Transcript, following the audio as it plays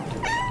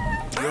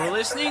You're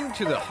listening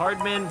to the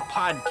Hard Men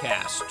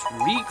Podcast,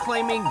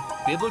 reclaiming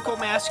biblical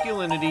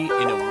masculinity in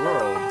a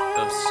world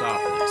of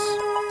softness.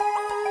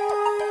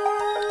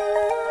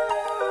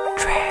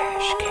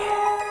 TRASHCATS.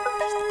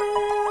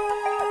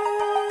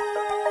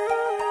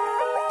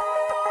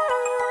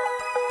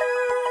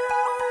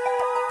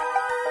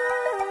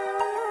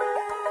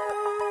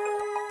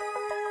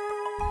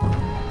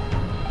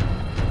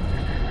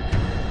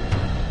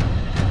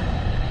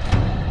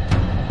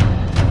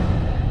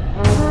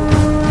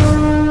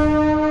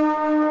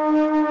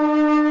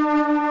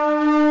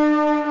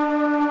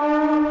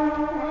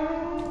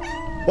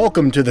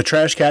 Welcome to the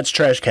TRASHCATS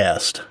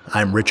TRASHCAST.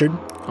 I'm Richard.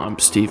 I'm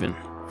Steven.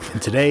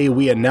 And today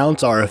we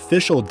announce our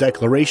official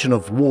declaration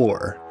of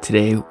war.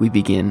 Today we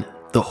begin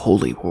the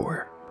Holy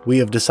War. We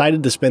have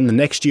decided to spend the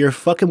next year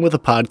fucking with a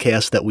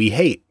podcast that we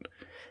hate.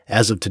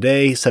 As of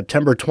today,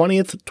 September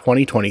 20th,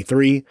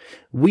 2023,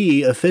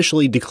 we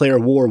officially declare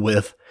war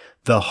with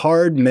the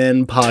Hard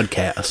Men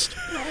Podcast,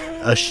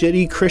 a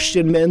shitty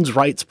Christian men's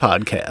rights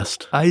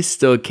podcast. I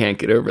still can't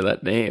get over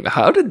that name.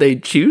 How did they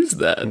choose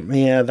that?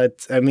 Yeah,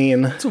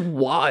 It's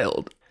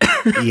wild.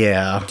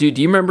 Yeah. Dude,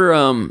 do you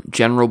remember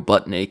General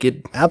Butt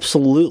Naked?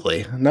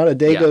 Absolutely. Not a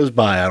day goes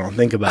by I don't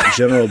think about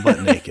General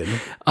Butt Naked.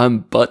 I'm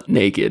butt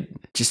naked.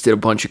 Just did a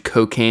bunch of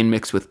cocaine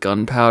mixed with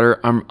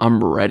gunpowder.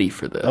 I'm ready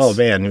for this. Oh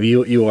man,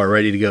 you are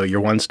ready to go. You're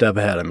one step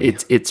ahead of me.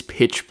 It's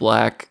pitch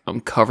black. I'm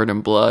covered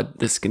in blood.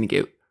 This is gonna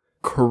get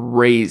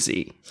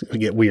crazy. It's gonna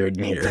get weird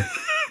in here.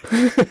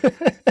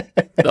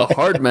 The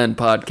Hard Men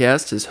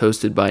Podcast is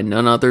hosted by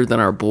none other than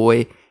our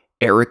boy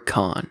Eric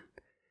Kahn.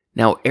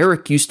 Now,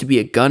 Eric used to be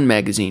a gun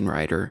magazine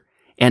writer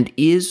and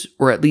is,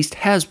 or at least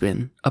has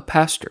been, a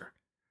pastor.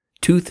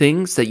 Two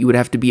things that you would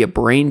have to be a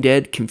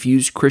brain-dead,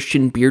 confused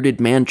Christian bearded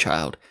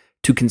man-child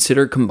to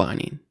consider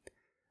combining.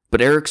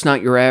 But Eric's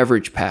not your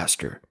average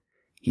pastor.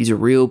 He's a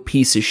real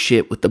piece of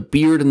shit with the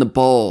beard and the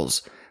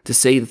balls to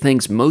say the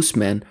things most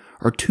men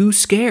are too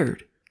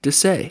scared to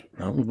say.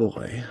 Oh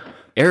boy.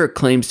 Eric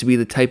claims to be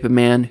the type of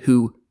man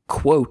who,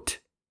 quote,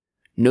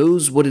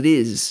 knows what it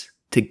is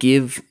to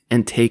give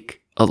and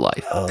take a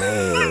life.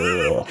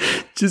 Oh.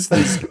 Just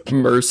this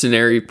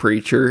mercenary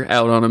preacher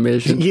out on a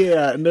mission.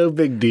 Yeah, no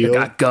big deal.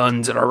 I got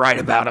guns and I write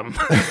about them.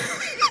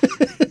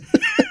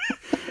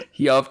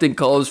 He often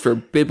calls for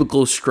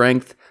biblical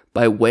strength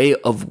by way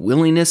of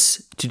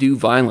willingness to do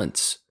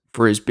violence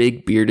for his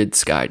big bearded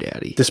sky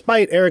daddy.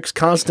 Despite Eric's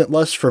constant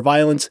lust for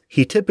violence,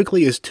 he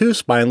typically is too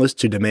spineless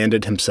to demand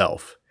it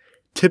himself.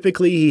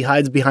 Typically, he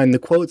hides behind the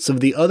quotes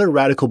of the other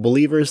radical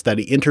believers that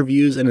he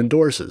interviews and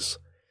endorses.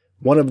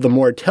 One of the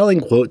more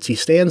telling quotes he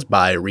stands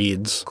by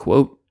reads,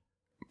 quote,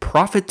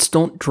 prophets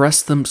don't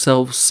dress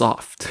themselves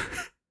soft.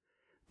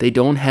 They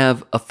don't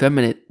have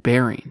effeminate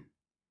bearing.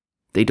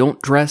 They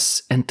don't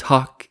dress and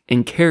talk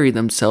and carry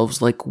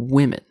themselves like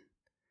women.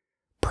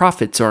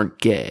 Prophets aren't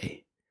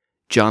gay.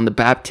 John the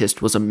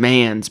Baptist was a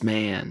man's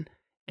man,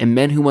 and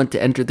men who want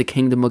to enter the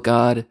kingdom of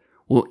God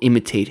will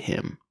imitate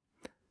him.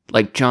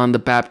 Like John the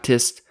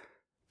Baptist,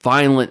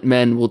 violent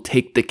men will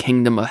take the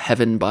kingdom of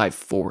heaven by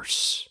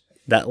force.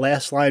 That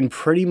last line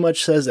pretty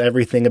much says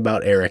everything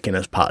about Eric and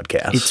his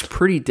podcast. It's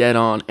pretty dead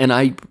on, and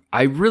I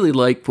really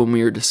like when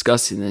we were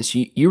discussing this,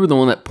 you were the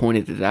one that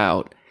pointed it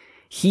out.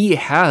 He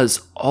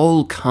has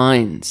all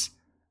kinds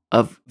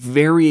of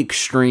very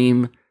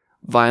extreme,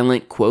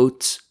 violent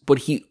quotes, but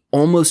he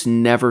almost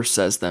never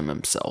says them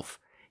himself.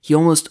 He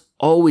almost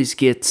always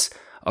gets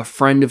a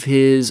friend of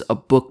his, a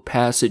book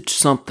passage,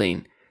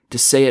 something to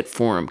say it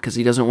for him because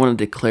he doesn't want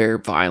to declare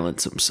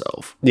violence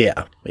himself.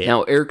 Yeah.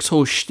 Now, Eric's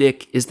whole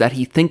shtick is that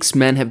he thinks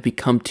men have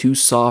become too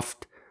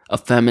soft,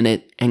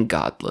 effeminate, and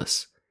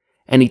godless.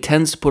 And he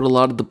tends to put a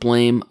lot of the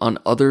blame on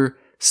other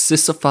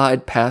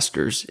sissified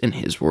pastors, in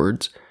his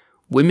words,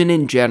 women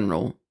in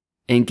general,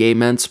 and gay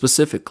men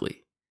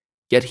specifically.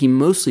 Yet he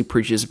mostly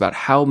preaches about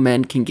how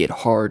men can get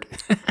hard.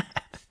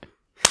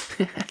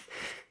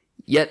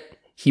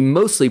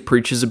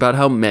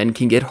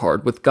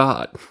 With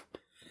God.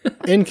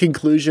 In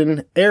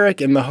conclusion, Eric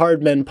and the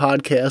Hard Men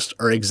Podcast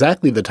are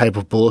exactly the type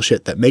of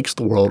bullshit that makes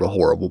the world a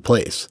horrible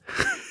place.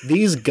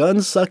 These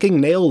gun-sucking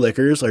nail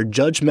lickers are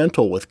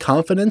judgmental with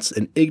confidence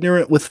and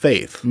ignorant with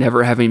faith.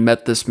 Never having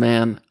met this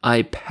man,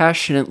 I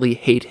passionately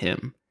hate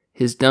him,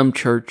 his dumb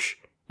church,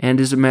 and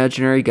his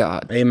imaginary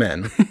God.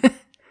 Amen.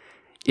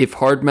 If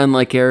hard men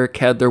like Eric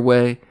had their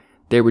way,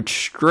 they would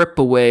strip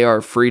away our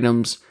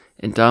freedoms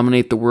and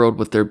dominate the world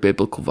with their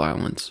biblical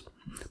violence.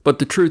 But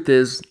the truth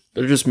is,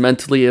 they're just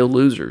mentally ill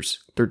losers.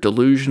 They're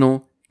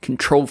delusional,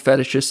 control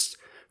fetishists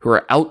who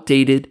are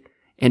outdated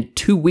and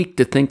too weak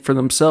to think for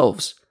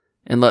themselves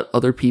and let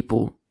other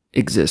people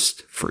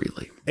exist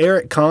freely.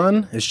 Eric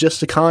Kahn is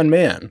just a con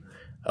man,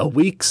 a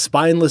weak,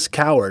 spineless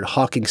coward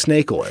hawking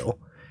snake oil.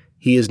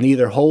 He is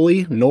neither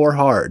holy nor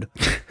hard.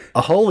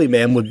 A holy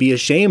man would be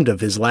ashamed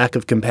of his lack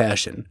of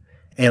compassion,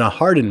 and a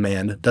hardened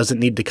man doesn't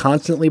need to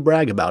constantly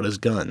brag about his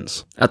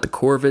guns. At the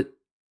core of it,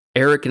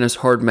 Eric and his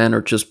hard men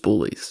are just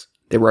bullies.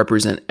 They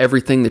represent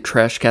everything the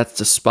TRASHCATS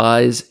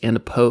despise and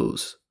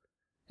oppose.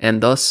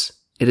 And thus,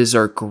 it is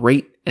our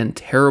great and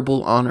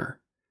terrible honor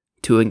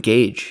to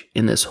engage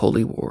in this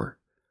holy war.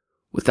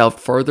 Without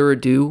further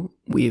ado,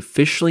 we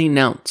officially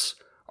announce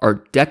our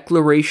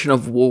declaration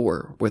of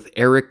war with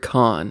Eric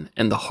Kahn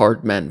and the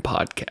Hard Men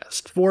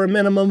podcast. For a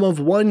minimum of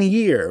 1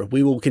 year,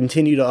 we will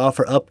continue to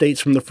offer updates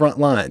from the front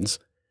lines.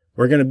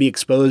 We're going to be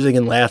exposing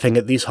and laughing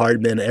at these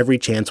hard men every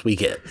chance we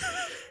get.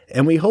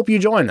 And we hope you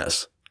join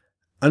us.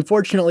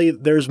 Unfortunately,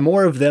 there's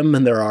more of them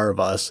than there are of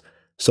us,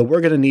 so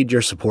we're going to need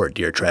your support,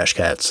 dear Trash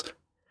Cats.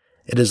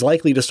 It is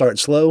likely to start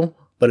slow,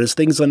 but as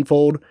things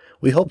unfold,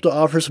 we hope to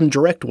offer some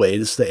direct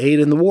ways to aid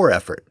in the war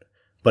effort.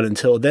 But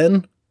until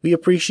then, we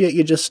appreciate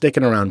you just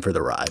sticking around for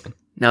the ride.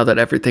 Now that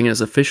everything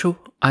is official,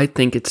 I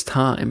think it's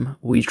time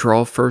we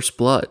draw first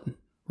blood.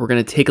 We're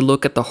going to take a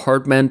look at the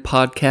Hard Men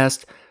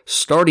podcast,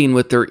 starting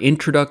with their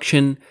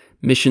introduction,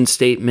 mission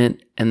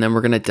statement, and then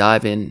we're going to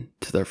dive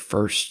into their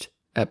first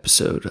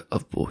episode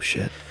of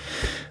bullshit.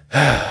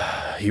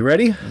 You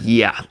ready?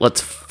 Yeah, let's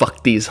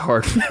fuck these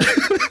hard men.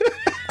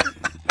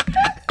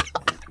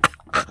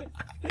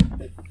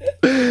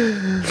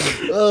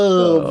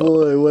 Oh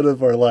boy, what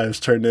have our lives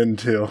turned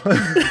into?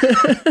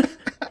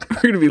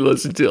 We're going to be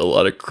listening to a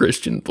lot of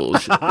Christian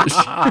bullshit this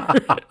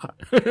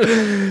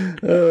year.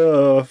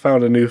 Oh,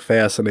 found a new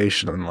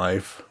fascination in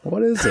life.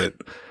 What is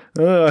it?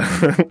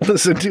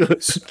 Listen to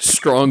it.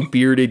 Strong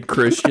bearded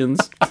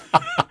Christians.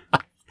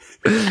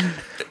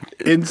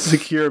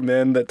 Insecure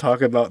men that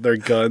talk about their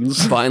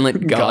guns.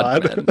 Violent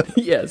God men.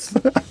 Yes.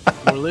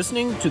 We're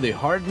listening to the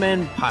Hard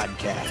Men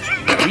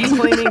podcast,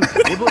 reclaiming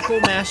biblical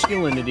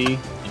masculinity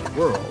in a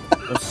world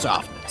of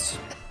softness.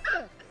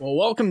 Well,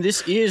 welcome.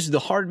 This is the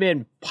Hard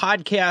Men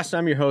podcast.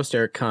 I'm your host,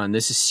 Eric Kahn.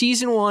 This is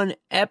season 1,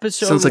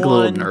 episode 1. Sounds like a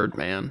little nerd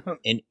man. I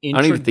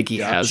don't even think he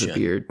has a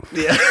beard.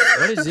 Yeah.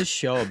 What is this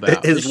show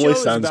about? His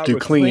voice sounds too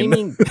clean.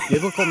 Reclaiming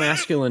biblical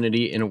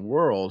masculinity in a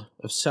world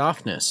of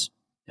softness.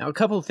 Now, a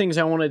couple of things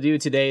I want to do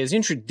today is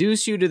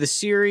introduce you to the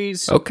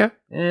series. Okay.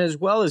 As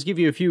well as give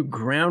you a few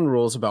ground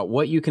rules about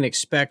what you can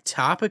expect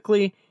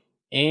topically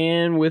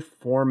and with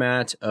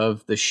format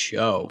of the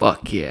show.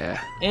 Fuck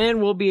yeah. And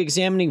we'll be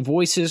examining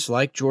voices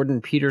like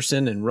Jordan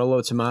Peterson and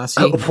Rollo Tomasi.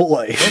 Oh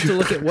boy. Both to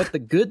look at what the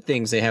good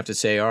things they have to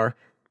say are,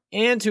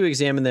 and to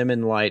examine them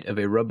in light of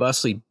a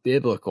robustly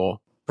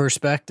biblical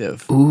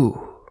perspective.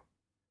 Ooh.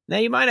 Now,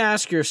 you might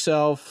ask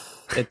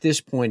yourself at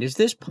this point, is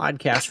this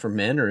podcast for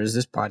men or is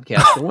this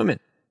podcast for women?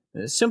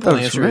 The simple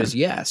answer is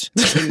yes.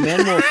 I think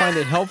men will find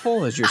it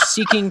helpful as you're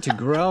seeking to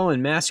grow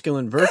in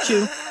masculine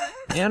virtue.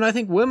 And I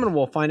think women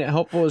will find it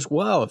helpful as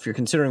well if you're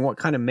considering what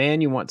kind of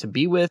man you want to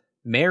be with,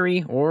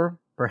 marry, or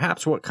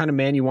perhaps what kind of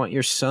man you want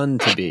your son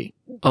to be.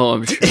 Oh,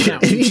 I'm sure. Now,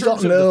 if you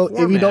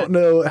don't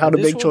know how to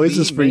make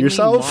choices for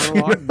yourself,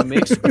 monologue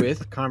mixed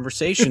with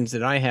conversations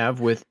that I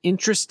have with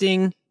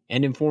interesting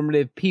and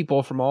informative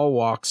people from all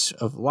walks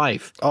of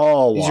life.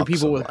 These are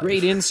people with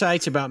great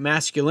insights about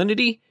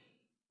masculinity,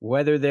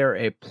 whether they're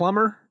a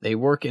plumber, they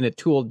work in a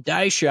tool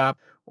dye shop,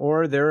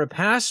 or they're a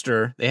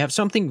pastor. They have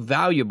something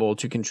valuable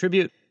to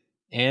contribute,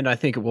 and I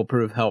think it will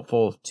prove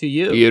helpful to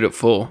you.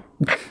 Beautiful.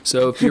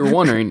 So if you're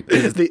wondering,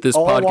 if this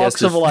all podcast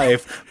walks of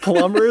life,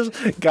 plumbers,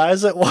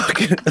 guys that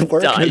work in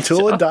a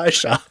tool and dye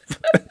shop.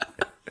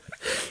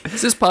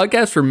 Is this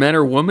podcast for men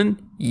or women?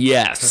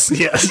 Yes.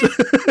 Yes.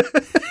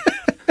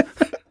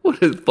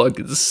 What a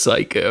fucking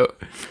psycho.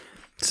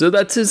 So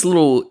that's his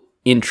little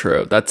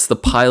intro. That's the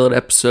pilot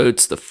episode.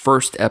 It's the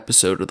first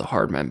episode of the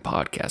Hard Men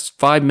podcast.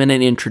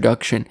 5-minute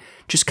introduction.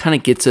 Just kind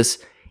of gets us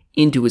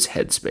into his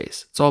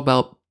headspace. It's all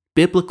about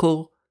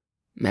biblical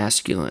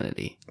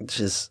masculinity. Which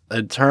is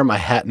a term I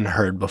hadn't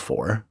heard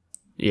before.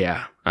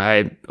 Yeah,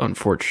 I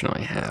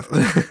unfortunately have.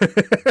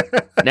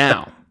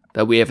 Now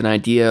that we have an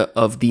idea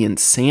of the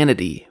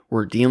insanity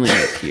we're dealing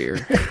with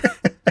here,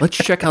 let's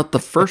check out the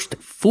first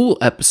full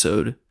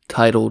episode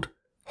titled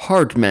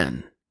Hard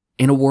Men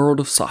in a World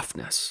of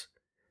Softness.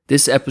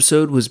 This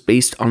episode was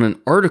based on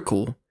an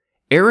article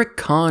Eric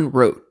Kahn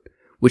wrote,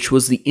 which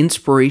was the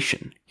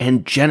inspiration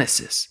and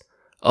genesis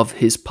of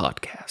his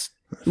podcast.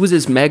 It was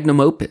his magnum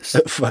opus.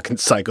 Fucking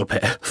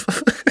psychopath.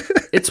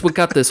 It's what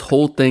got this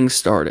whole thing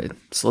started.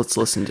 So let's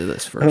listen to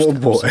this first. Oh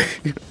boy.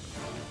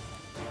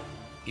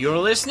 You're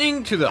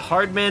listening to the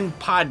Hard Men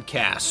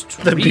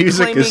podcast. The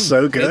music is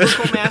so good.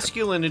 Biblical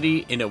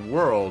masculinity in a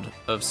world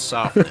of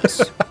softness.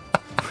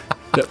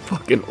 That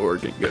fucking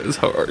organ goes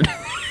hard.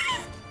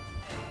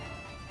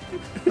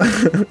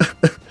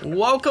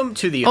 Welcome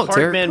to the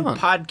Hard Men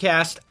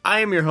podcast.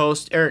 I am your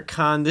host, Eric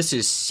Kahn. This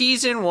is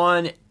season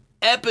 1,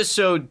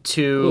 episode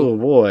 2. Oh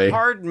boy.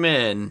 Hard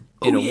Men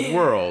in a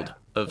world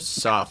of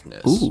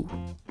softness. Ooh,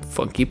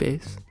 funky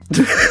bass.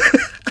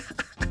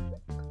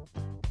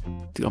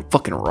 Dude, I'm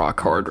fucking rock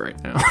hard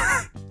right now.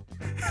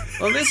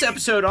 Well, in this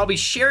episode, I'll be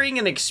sharing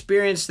an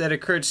experience that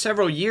occurred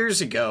several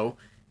years ago,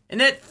 and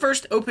that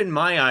first opened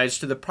my eyes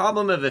to the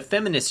problem of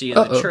effeminacy in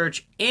the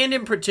church, and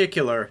in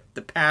particular,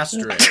 the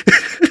pastorate.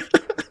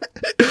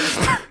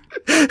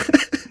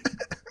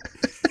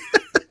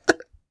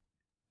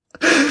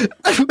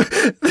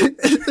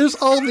 There's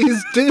all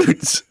these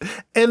dudes,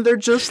 and they're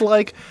just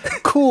like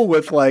cool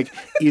with like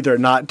either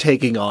not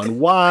taking on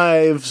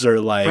wives or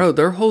like. Bro,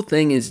 their whole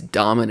thing is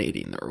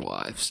dominating their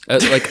wives.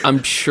 Like,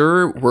 I'm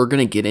sure we're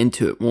going to get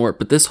into it more,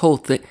 but this whole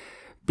thing,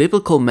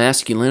 biblical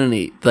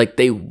masculinity, like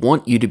they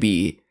want you to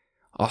be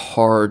a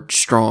hard,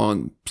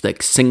 strong,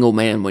 like single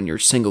man when you're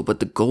single, but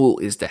the goal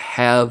is to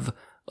have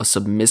a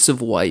submissive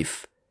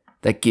wife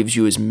that gives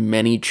you as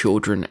many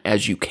children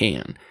as you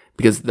can,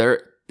 because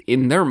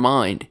in their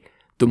mind,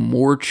 the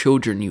more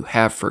children you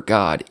have for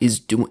God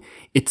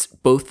it's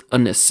both a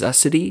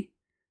necessity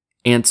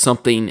and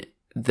something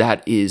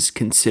that is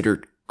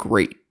considered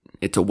great.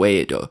 It's a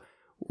way to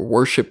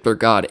worship their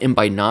God. And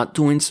by not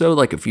doing so,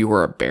 like if you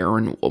were a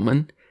barren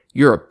woman,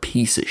 you're a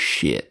piece of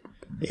shit.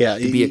 Yeah,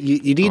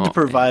 you need to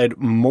provide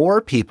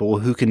more people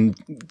who can,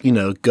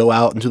 go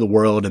out into the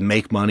world and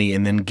make money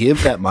and then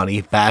give that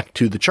money back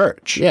to the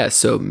church. Yeah,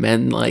 so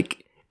men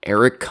like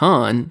Eric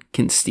Kahn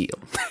can steal.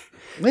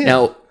 Yeah.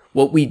 Now,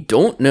 what we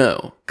don't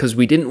know, because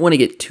we didn't want to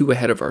get too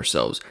ahead of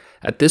ourselves,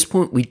 at this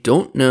point, we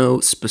don't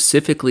know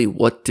specifically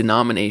what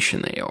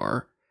denomination they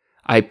are.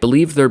 I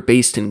believe they're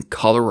based in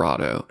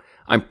Colorado.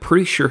 I'm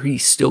pretty sure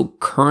he's still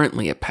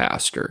currently a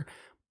pastor.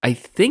 I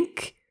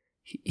think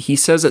he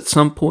says at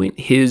some point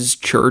his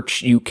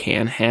church, you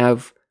can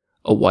have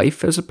a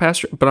wife as a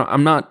pastor, but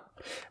I'm not.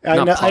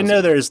 I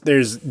know there's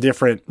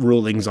different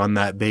rulings on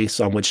that based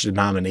on which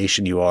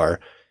denomination you are.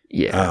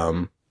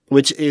 Yeah.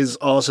 Which is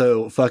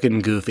also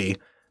fucking goofy.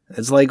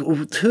 It's like,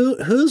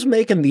 who's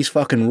making these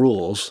fucking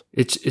rules?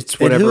 It's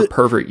whatever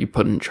pervert you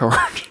put in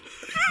charge.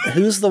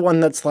 Who's the one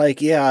that's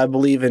like, yeah, I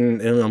believe in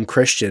I'm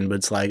Christian, but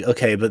it's like,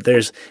 okay, but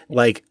there's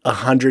like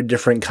 100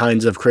 different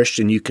kinds of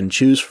Christian you can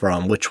choose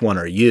from. Which one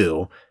are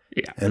you?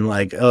 Yeah. And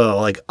like, oh,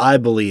 like I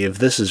believe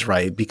this is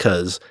right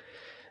because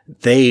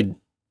they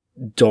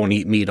don't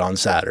eat meat on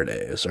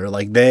Saturdays, or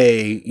like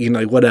they,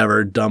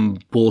 whatever dumb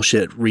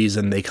bullshit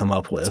reason they come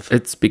up with.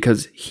 It's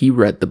because he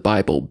read the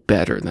Bible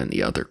better than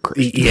the other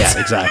Christians. Yeah,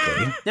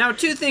 exactly. Now,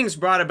 two things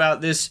brought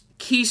about this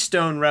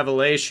keystone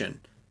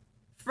revelation.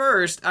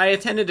 First, I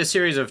attended a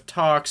series of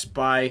talks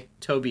by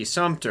Toby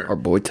Sumpter. Our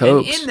boy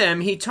Tobes. And in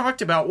them, he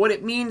talked about what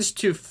it means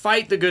to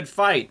fight the good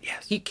fight.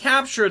 Yes. He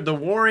captured the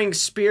warring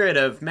spirit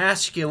of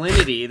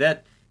masculinity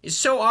that is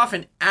so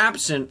often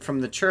absent from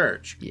the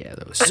church. Yeah,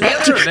 that was The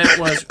other event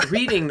was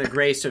reading The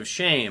Grace of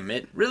Shame.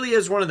 It really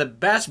is one of the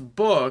best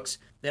books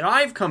that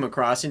I've come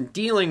across in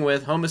dealing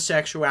with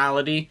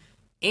homosexuality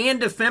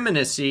and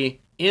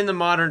effeminacy in the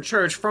modern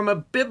church from a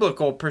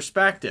biblical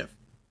perspective.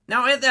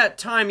 Now, at that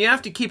time, you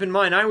have to keep in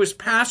mind, I was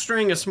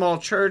pastoring a small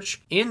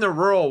church in the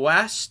rural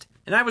West,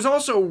 and I was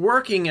also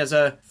working as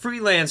a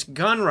freelance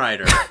gun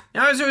writer.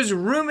 Now, as I was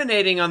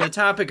ruminating on the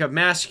topic of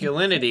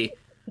masculinity,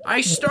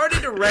 I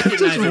started to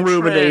recognize a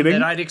trend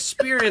that I'd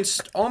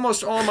experienced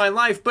almost all my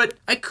life, but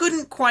I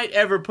couldn't quite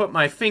ever put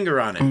my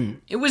finger on it.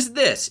 It was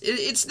this.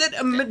 It's that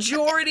a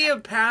majority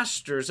of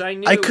pastors I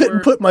knew I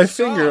couldn't put my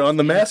finger on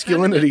the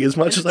masculinity as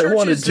much as I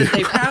wanted to. The churches that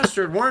they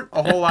pastored weren't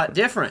a whole lot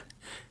different.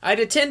 I'd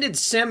attended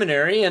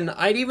seminary, and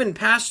I'd even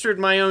pastored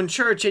my own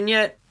church, and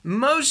yet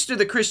most of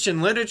the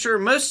Christian literature,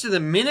 most of the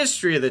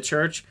ministry of the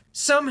church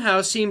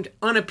somehow seemed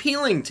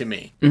unappealing to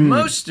me.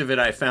 Most of it,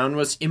 I found,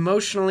 was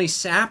emotionally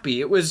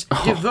sappy. It was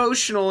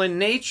devotional in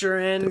nature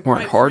and,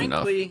 quite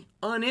frankly,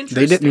 uninteresting.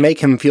 They didn't make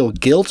him feel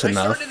guilt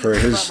enough for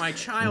his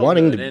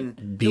wanting to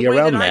be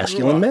around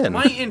masculine men.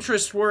 My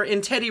interests were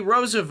in Teddy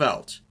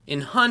Roosevelt,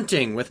 in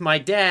hunting with my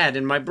dad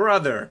and my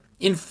brother,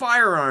 in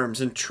firearms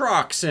and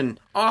trucks and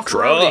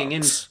off-roading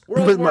and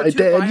World War My II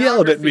dad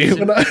yelled at me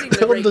when I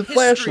held the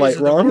flashlight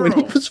wrong when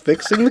he was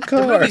fixing the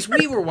car. The movies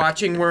we were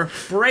watching were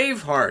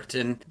Braveheart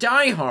and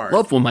Die Hard.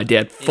 Love when my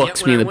dad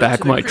fucks me in the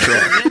back of my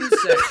truck.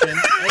 Men's section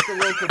at the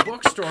local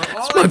bookstore,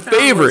 all my I found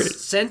favorite.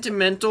 was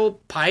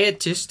sentimental,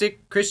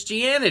 pietistic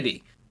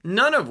Christianity,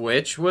 none of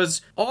which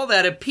was all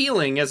that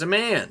appealing as a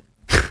man.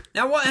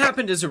 Now, what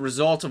happened as a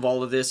result of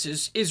all of this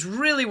is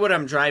really what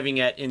I'm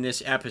driving at in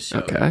this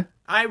episode. Okay.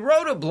 I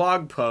wrote a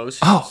blog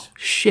post. Oh,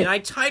 shit. And I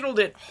titled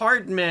it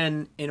Hard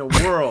Men in a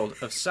World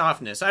of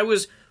Softness. I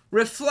was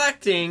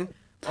reflecting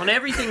on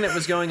everything that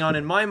was going on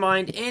in my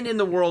mind and in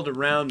the world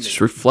around me. Just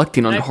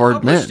reflecting on and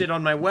hard men. I published it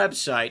on my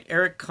website,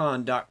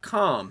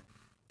 ericcon.com.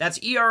 That's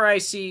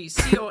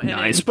ERICCON.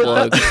 Nice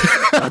plug.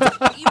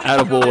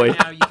 Attaboy.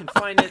 Now you can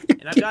find it,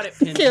 and I've got it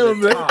pinned to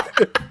the top.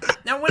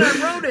 Now, when I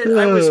wrote it,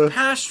 I was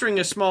pastoring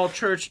a small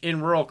church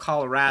in rural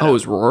Colorado. Oh, it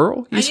was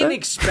rural, you I said? didn't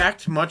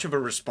expect much of a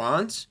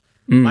response.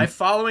 My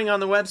following on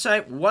the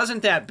website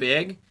wasn't that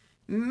big.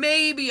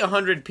 Maybe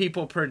 100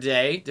 people per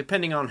day,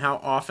 depending on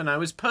how often I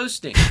was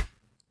posting.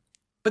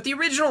 But the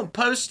original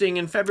posting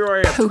in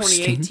February of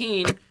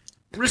 2018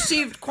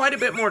 received quite a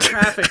bit more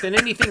traffic than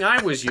anything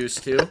I was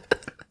used to.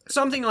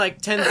 Something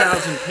like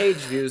 10,000 page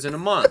views in a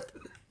month.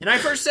 And I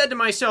first said to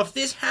myself,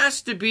 this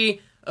has to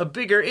be a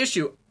bigger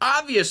issue.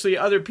 Obviously,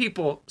 other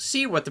people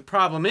see what the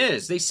problem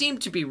is. They seem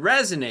to be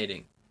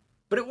resonating.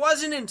 But it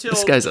wasn't until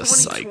This guy's a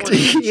psych.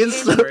 He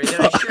is so January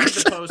that I shared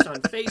the post on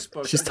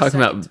Facebook. Just for the talking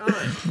about second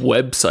time.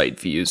 website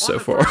views so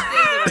far.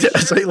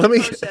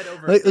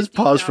 Let's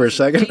pause for a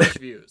second.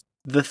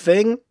 the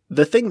thing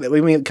that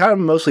we mean, kind of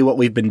mostly what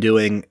we've been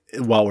doing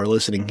while we're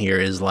listening here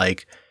is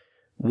like,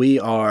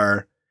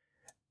 we're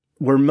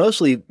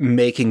mostly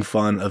making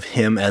fun of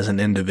him as an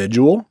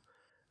individual,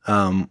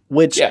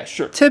 which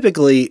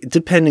typically,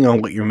 depending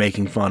on what you're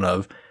making fun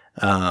of,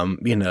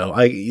 you know,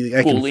 I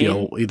can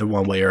feel either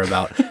one way or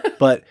about,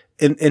 but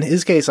in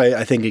his case,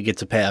 I think it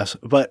gets a pass,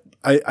 but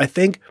I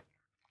think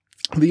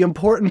the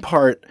important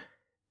part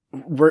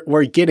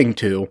we're getting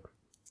to,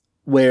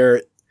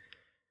 where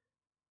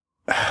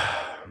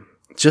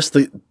just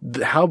the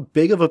how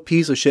big of a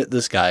piece of shit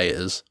this guy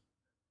is.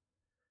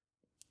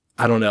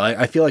 I don't know.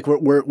 I feel like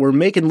we're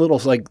making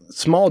little, like,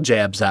 small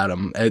jabs at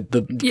him, at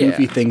the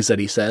goofy things that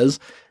he says,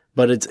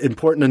 but it's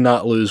important to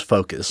not lose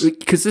focus.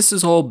 Because this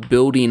is all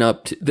building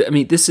up to, I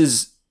mean, this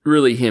is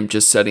really him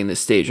just setting the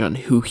stage on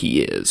who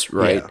he is,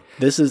 right? Yeah.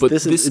 This is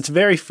it's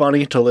very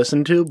funny to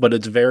listen to, but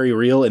it's very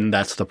real, and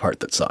that's the part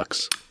that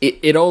sucks.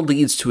 It all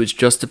leads to his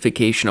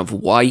justification of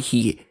why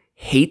he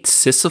hates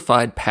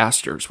sissified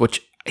pastors,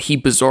 which he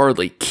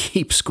bizarrely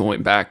keeps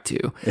going back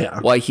to. Yeah.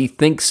 Why he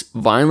thinks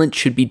violence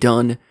should be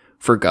done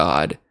for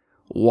God,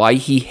 why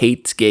he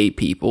hates gay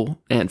people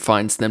and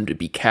finds them to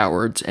be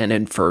cowards and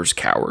infers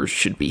cowards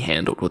should be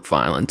handled with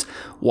violence,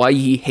 why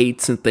he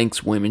hates and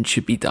thinks women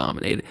should be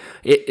dominated.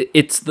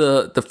 It's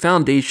the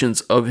foundations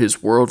of his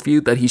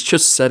worldview that he's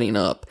just setting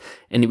up,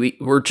 and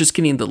we're just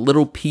getting the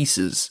little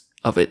pieces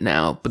of it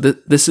now,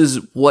 but this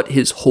is what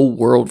his whole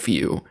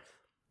worldview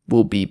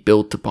will be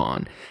built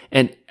upon.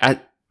 And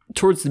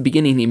towards the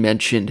beginning he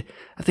mentioned,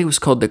 I think it was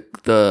called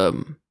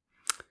the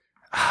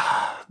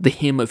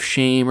hymn of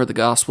shame or the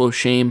gospel of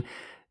shame.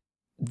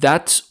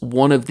 That's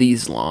one of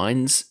these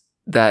lines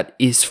that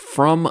is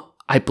from,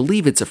 I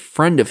believe it's a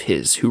friend of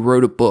his who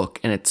wrote a book,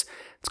 and it's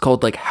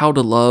called like How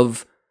to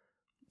Love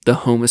the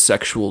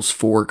Homosexuals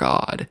for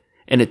God.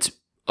 And it's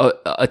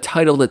a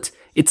title it's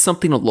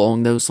something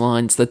along those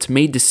lines that's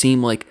made to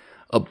seem like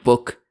a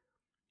book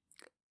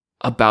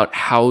about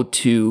how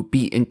to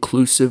be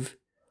inclusive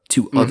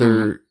to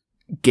other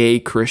gay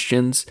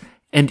Christians.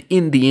 And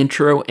in the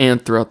intro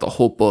and throughout the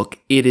whole book,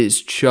 it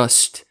is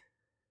just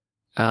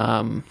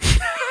one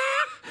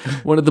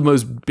of the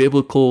most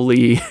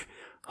biblically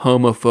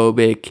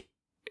homophobic,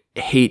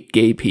 hate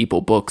gay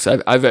people books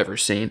I've ever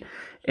seen.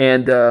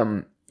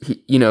 And,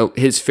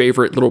 his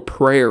favorite little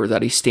prayer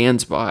that he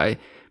stands by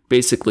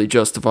basically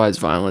justifies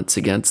violence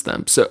against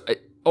them. So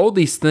all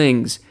these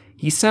things,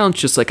 he sounds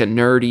just like a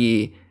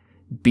nerdy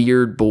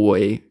beard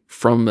boy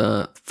from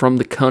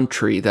the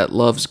country that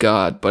loves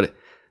God, but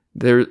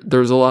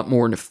there's a lot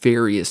more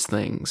nefarious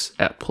things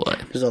at play.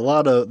 There's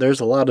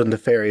a lot of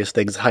nefarious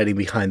things hiding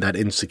behind that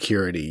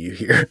insecurity you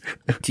hear.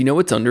 Do you know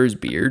what's under his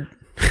beard?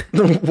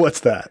 What's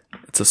that?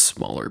 It's a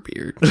smaller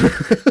beard.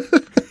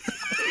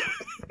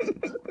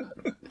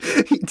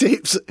 He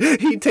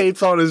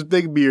tapes on his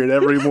big beard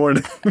every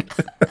morning.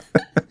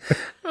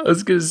 I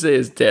was gonna say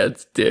his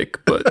dad's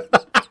dick, but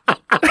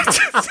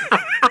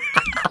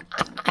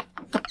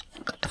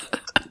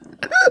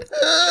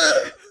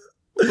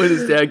when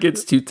his dad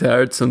gets too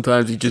tired,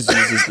 sometimes he just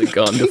uses the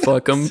gun to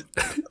fuck him.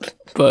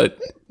 But,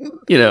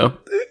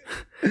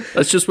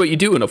 that's just what you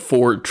do in a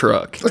Ford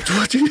truck. That's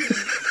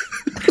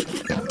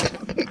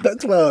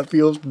how it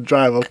feels to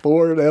drive a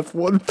Ford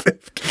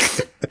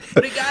F-150.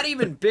 But it got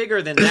even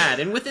bigger than that.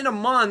 And within a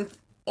month,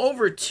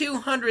 over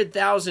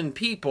 200,000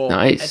 people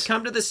had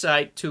come to the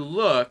site to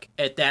look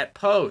at that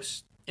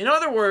post. In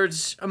other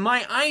words,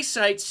 my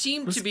eyesight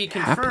seemed to be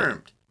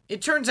confirmed.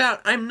 It turns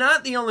out I'm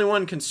not the only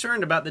one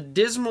concerned about the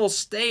dismal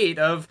state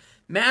of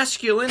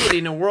masculinity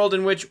in a world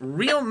in which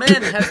real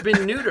men have been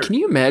neutered. Can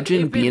you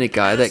imagine being a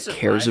guy that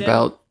cares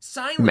about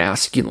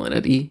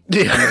masculinity?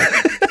 Yeah.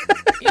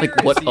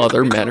 Like what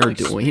other men are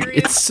doing?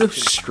 It's so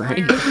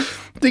strange.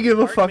 They give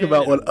a fuck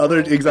about what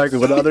other dudes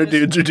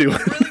are doing.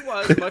 It really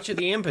was much of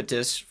the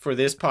impetus for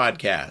this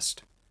podcast.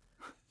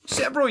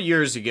 Several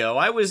years ago,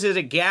 I was at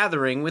a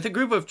gathering with a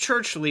group of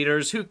church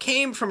leaders who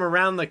came from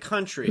around the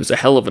country. It was a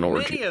hell of an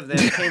orgy. Many of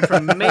them came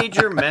from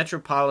major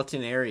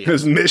metropolitan areas. It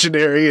was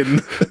missionary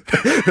and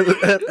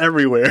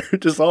everywhere.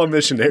 Just all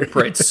missionary.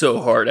 Prayed so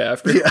hard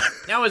after. Yeah.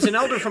 Now, as an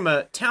elder from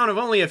a town of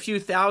only a few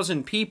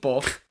thousand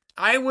people,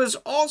 I was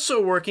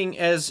also working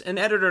as an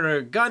editor at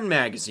a gun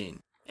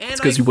magazine. It's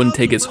because he wouldn't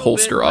take his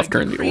holster off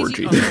during the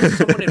orgy.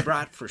 Someone had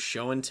brought for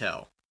show and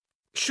tell.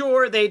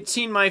 Sure, they'd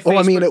seen my Facebook Well,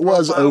 I mean, it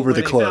was profile over where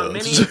the they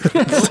found clothes.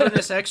 many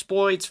wilderness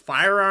exploits,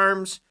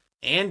 firearms,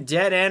 and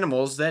dead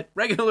animals that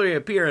regularly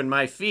appear in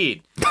my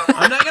feed.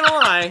 I'm not gonna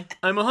lie,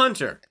 I'm a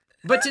hunter.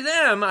 But to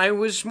them, I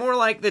was more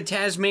like the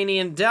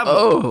Tasmanian devil.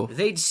 Oh.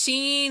 They'd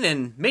seen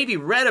and maybe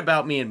read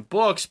about me in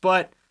books,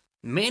 but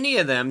many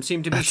of them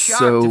seemed to be shocked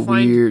so to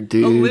find weird,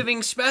 dude. a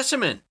living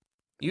specimen.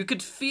 You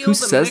could feel Who the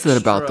says that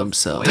mixture about of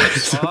themselves?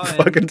 boyish awe and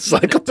Fucking even a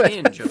psychopath.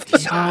 tinge of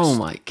disgust. Oh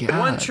my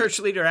One god. church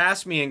leader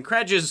asked me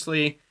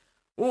incredulously,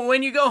 well,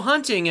 when you go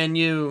hunting and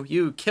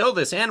you kill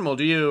this animal,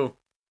 do you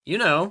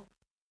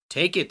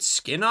take its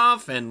skin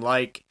off and,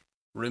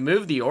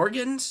 remove the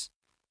organs?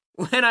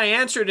 When I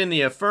answered in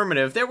the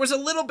affirmative, there was a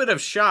little bit of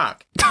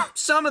shock.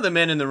 Some of the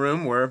men in the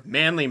room were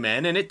manly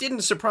men, and it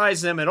didn't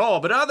surprise them at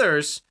all, but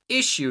others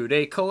issued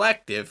a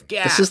collective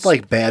gasp. This is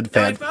like bad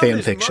fan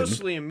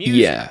fiction.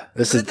 Yeah.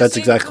 That's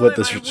exactly what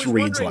this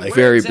reads like.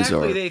 Very exactly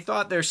bizarre. They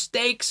thought their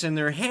steaks and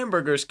their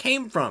hamburgers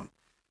came from.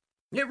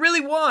 It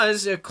really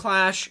was a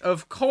clash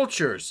of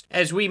cultures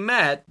as we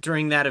met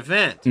during that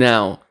event.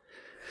 Now,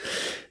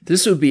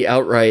 this would be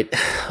outright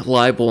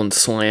libel and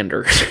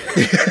slander.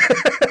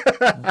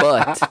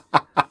 But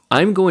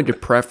I'm going to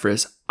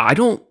preface, I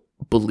don't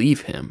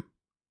believe him.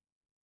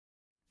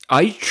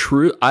 I'm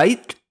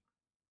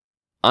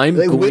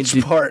going Which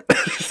to part?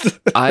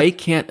 I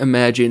can't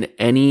imagine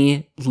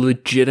any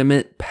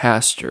legitimate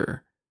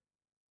pastor,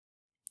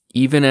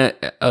 even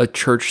at a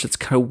church that's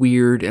kind of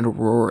weird in a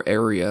rural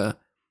area,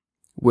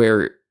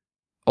 where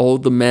all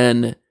the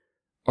men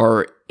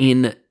are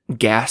in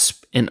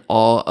gasp and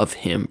awe of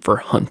him for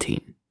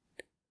hunting.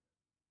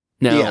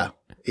 Now,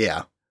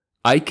 yeah.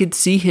 I could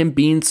see him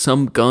being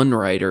some gun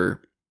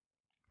writer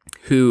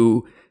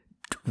who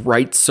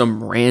writes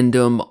some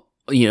random,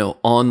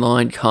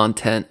 online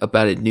content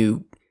about a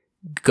new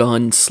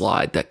gun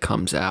slide that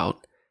comes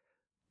out.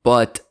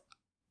 But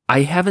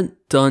I haven't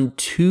done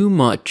too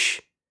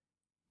much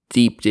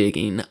deep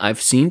digging.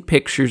 I've seen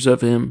pictures of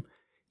him.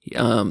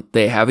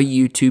 They have a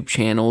YouTube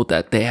channel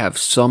that they have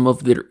some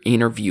of their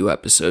interview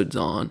episodes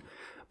on.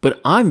 But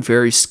I'm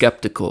very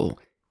skeptical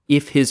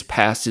if his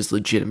past is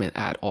legitimate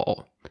at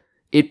all.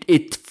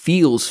 It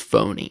feels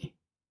phony.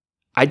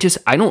 I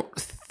don't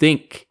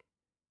think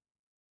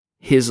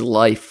his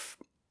life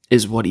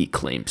is what he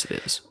claims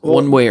it is,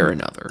 one way or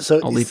another. So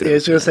I'll leave it. I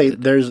was gonna say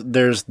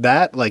there's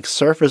that like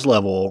surface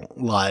level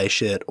lie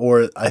shit,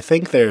 or I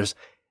think there's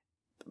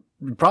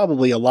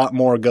probably a lot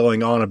more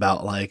going on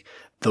about like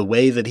the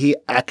way that he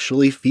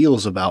actually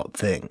feels about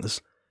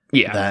things.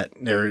 Yeah, that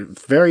they're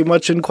very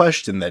much in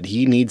question. That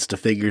he needs to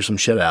figure some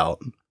shit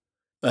out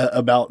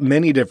about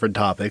many different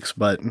topics.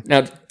 But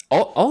now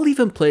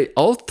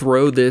I'll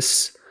throw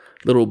this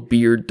little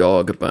beard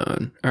dog a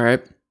bone. All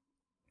right.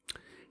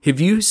 Have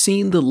you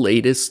seen the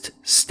latest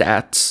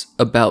stats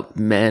about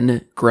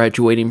men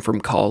graduating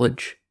from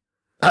college?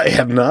 I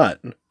have not.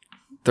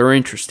 They're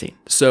interesting.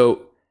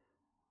 So,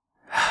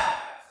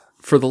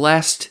 for the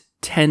last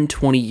 10,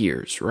 20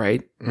 years,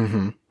 right?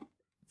 Mm-hmm.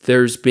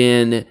 There's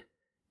been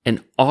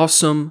an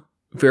awesome,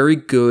 very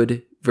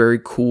good,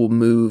 very cool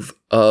move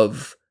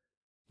of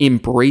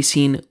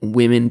embracing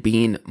women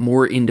being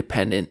more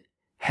independent,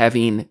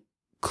 having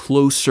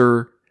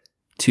closer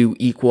to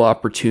equal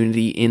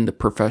opportunity in the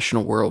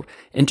professional world,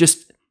 and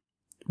just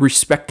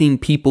respecting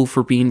people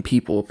for being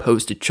people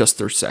opposed to just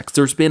their sex.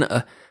 There's been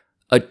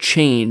a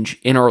change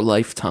in our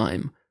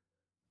lifetime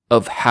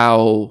of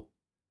how,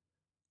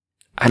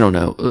 I don't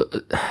know,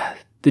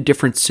 the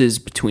differences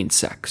between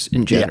sex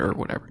and gender or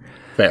whatever.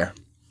 Fair.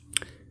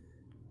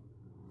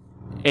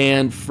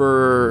 And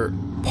for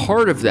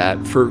part of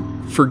that,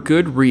 for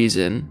good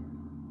reason,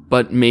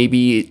 but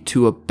maybe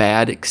to a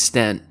bad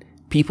extent,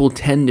 people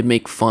tend to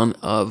make fun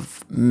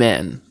of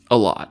men a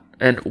lot,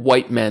 and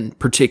white men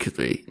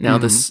particularly. Now,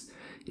 this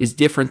is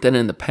different than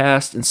in the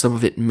past, and some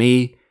of it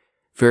may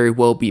very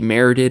well be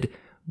merited,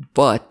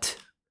 but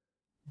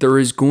there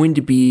is going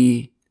to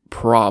be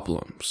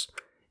problems.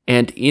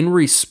 And in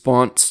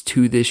response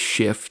to this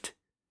shift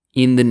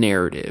in the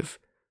narrative,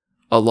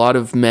 a lot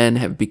of men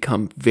have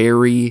become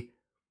very,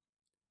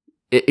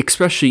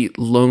 especially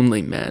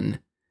lonely men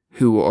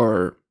who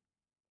are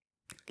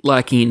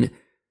lacking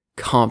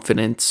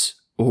confidence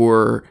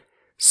or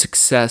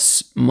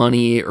success,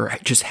 money, or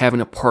just having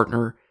a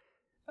partner.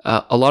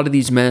 A lot of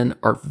these men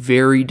are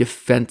very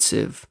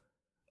defensive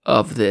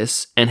of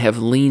this and have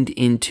leaned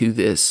into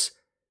this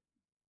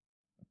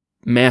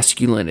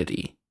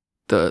masculinity,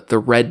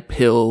 the red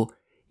pill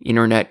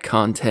internet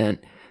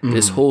content,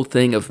 this whole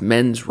thing of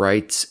men's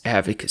rights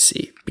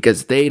advocacy,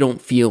 because they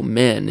don't feel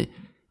men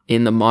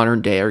in the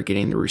modern day are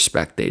getting the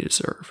respect they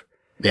deserve.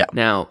 Yeah.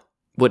 Now,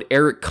 what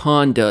Eric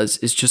Kahn does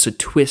is just a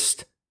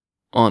twist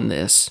on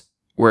this,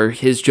 where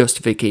his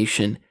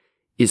justification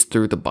is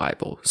through the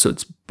Bible. So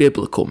it's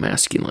biblical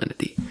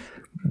masculinity.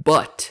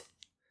 But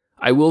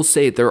I will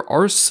say there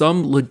are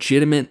some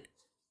legitimate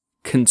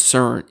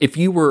concern. If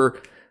you were,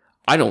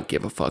 I don't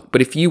give a fuck,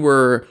 but if you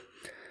were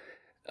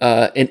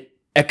an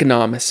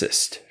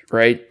economicist,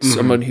 right? Mm-hmm.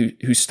 Someone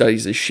who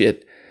studies this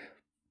shit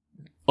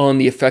on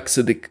the effects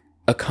of the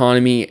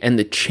economy and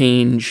the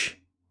change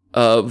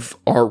of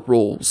our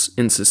roles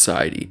in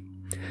society.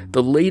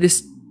 The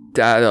latest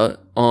data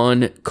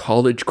on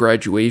college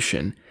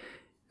graduation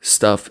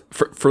stuff,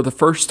 for the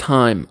first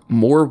time,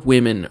 more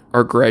women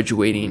are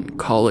graduating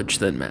college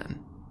than men.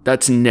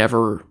 That's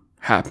never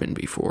happened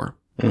before.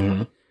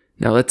 Mm-hmm.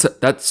 Now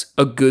that's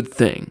a good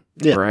thing,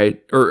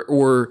 right?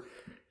 Or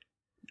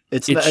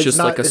it's just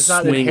like a swing. It's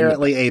not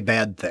inherently a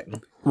bad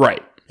thing,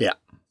 right? Yeah.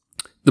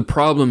 The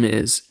problem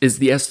is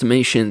the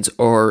estimations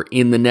are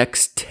in the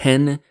next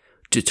 10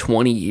 to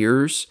 20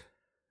 years.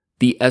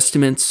 The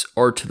estimates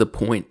are to the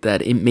point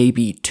that it may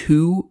be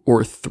 2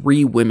 or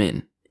 3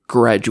 women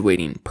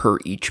graduating per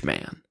each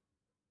man.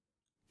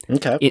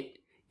 Okay.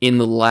 In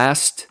the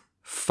last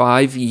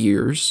 5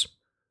 years,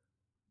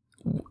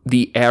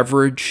 the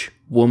average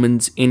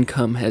woman's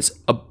income has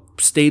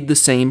stayed the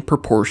same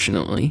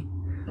proportionally,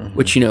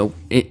 which,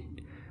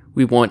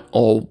 we want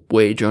all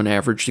wage on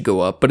average to go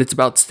up, but it's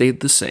about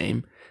stayed the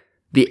same.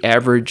 The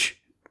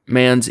average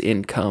man's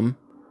income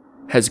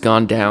has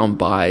gone down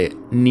by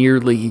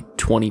nearly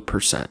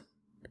 20%.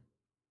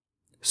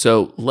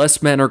 So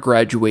less men are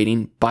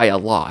graduating by a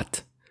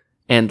lot,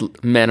 and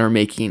men are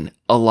making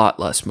a lot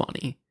less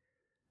money.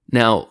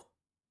 Now,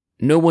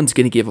 no one's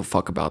going to give a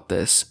fuck about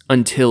this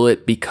until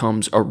it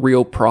becomes a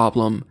real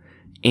problem,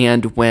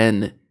 and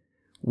when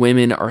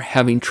women are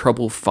having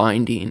trouble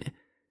finding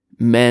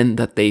men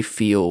that they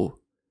feel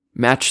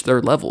match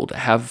their level to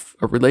have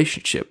a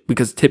relationship,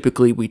 because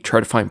typically we try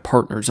to find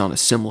partners on a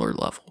similar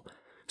level.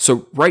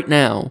 So right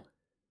now,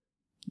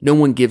 no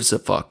one gives a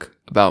fuck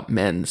about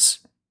men's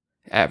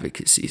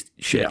advocacy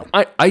shit.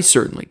 Yeah. I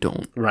certainly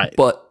don't. Right.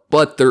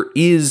 But there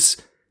is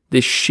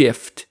this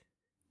shift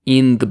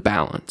in the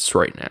balance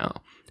right now.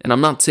 And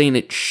I'm not saying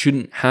it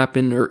shouldn't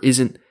happen or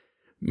isn't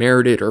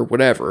merited or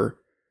whatever,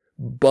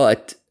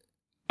 but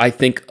I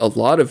think a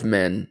lot of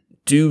men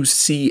do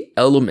see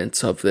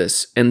elements of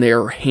this, and they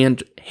are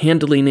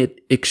handling it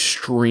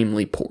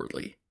extremely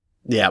poorly.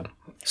 Yeah.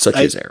 Such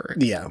as Eric.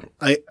 Yeah.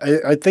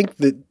 I think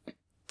that,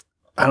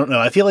 I don't know,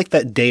 I feel like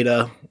that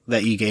data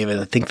that you gave it,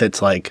 I think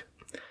that's like,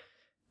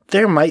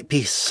 there might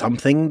be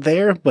something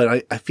there,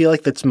 but I feel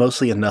like that's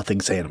mostly a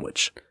nothing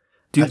sandwich.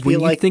 Dude, I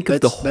feel when you think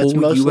of the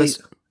whole U.S.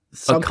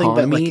 something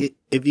economy, that, like,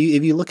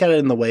 if you look at it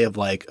in the way of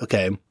like,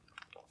 okay,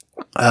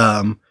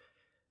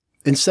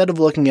 instead of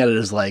looking at it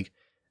as like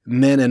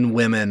men and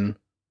women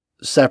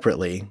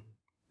separately,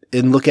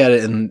 and look at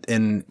it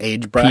in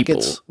age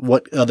brackets,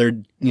 what other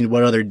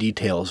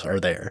details are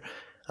there?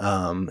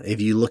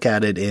 If you look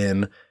at it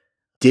in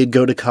did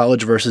go to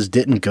college versus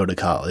didn't go to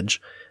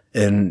college,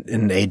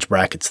 in age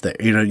brackets there,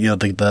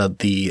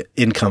 the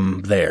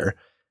income there.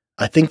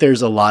 I think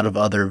there's a lot of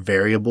other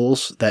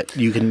variables that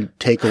you can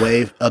take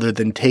away other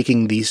than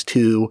taking these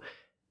two,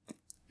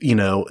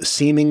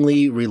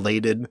 seemingly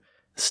related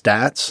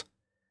stats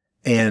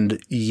and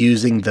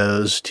using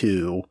those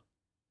to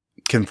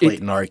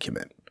conflate an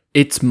argument.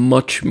 It's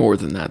much more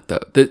than that, though.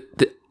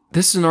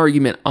 This is an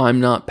argument I'm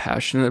not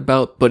passionate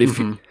about, but if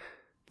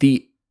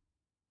the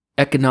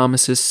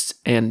economicists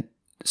and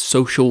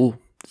social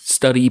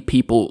study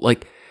people,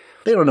 like,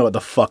 they don't know what the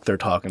fuck they're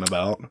talking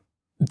about.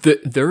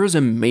 There is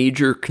a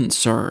major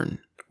concern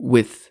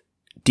with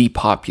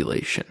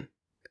depopulation,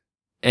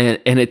 and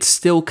it's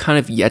still kind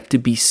of yet to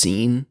be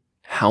seen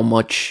how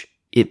much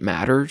it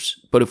matters.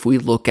 But if we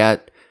look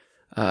at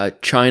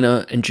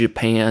China and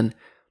Japan,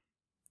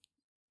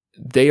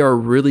 they are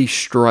really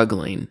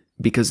struggling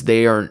because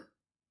they are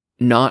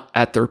not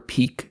at their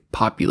peak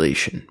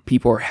population.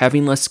 People are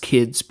having less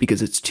kids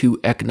because it's too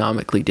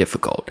economically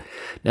difficult.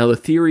 Now, the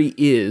theory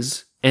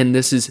is, and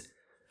this is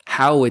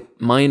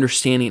my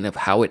understanding of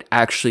how it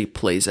actually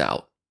plays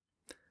out,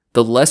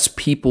 the less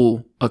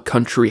people a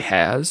country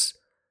has,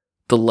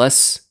 the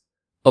less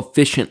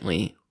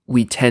efficiently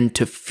we tend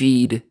to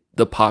feed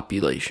the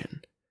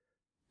population.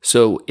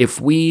 So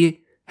if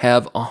we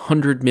have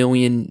 100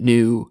 million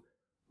new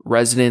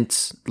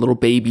residents, little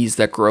babies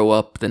that grow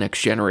up the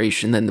next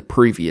generation than the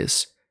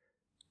previous,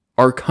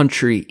 our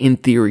country, in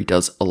theory,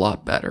 does a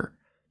lot better.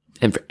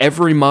 And for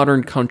every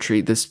modern country,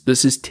 this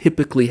is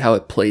typically how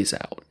it plays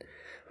out.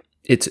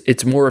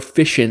 It's more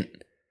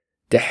efficient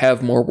to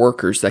have more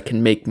workers that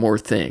can make more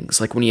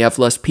things. Like when you have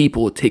less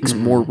people, it takes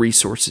more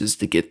resources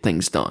to get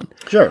things done.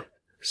 Sure.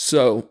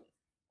 So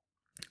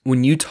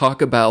when you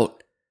talk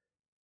about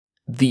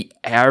the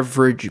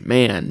average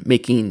man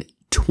making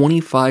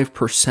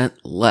 25%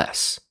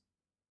 less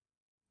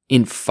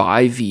in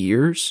 5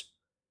 years,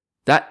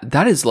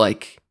 that is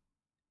like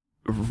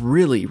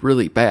really,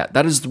 really bad.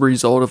 That is the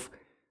result of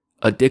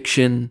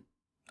addiction,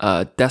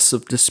 deaths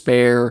of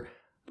despair,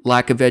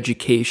 lack of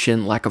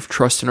education, lack of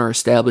trust in our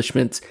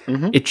establishments.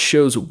 It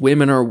shows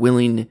women are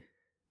willing,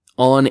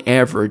 on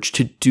average,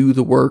 to do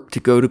the work, to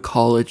go to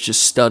college, to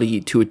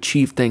study, to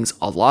achieve things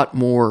a lot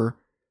more,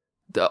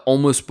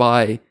 almost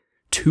by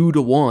 2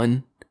 to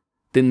 1,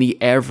 than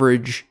the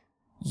average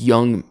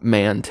young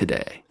man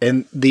today.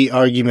 And the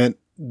argument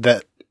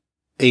that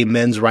a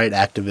men's right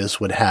activist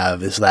would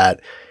have is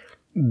that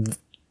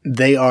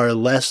they are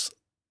less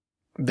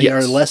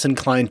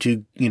inclined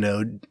to,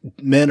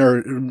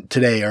 men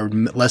today are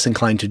less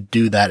inclined to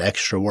do that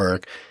extra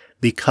work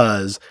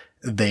because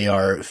they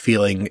are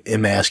feeling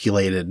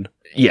emasculated.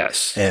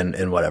 Yes.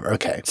 And whatever.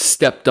 Okay.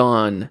 Stepped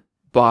on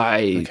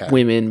by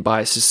women,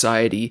 by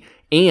society.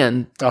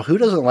 And who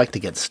doesn't like to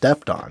get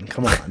stepped on?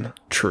 Come on.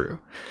 True.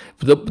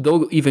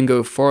 They'll even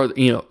go farther.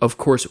 Of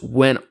course,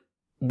 when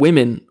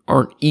women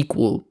aren't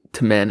equal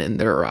to men in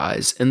their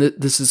eyes, and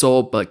this is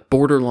all like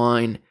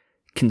borderline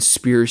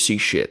conspiracy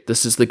shit.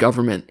 This is the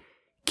government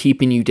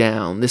keeping you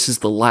down. This is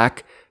the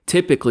lack.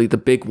 Typically, the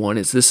big one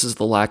is this is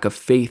the lack of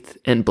faith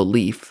and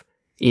belief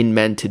in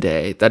men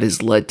today that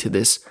has led to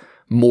this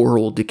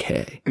moral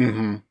decay.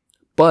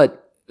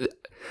 But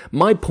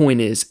My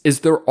point is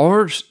there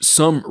are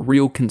some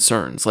real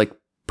concerns, like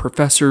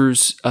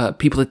professors,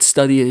 people that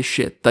study this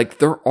shit, like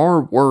there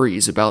are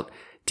worries about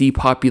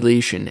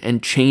depopulation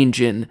and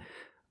change in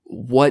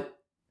what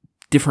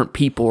different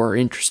people are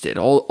interested.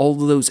 All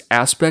of those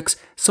aspects,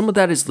 some of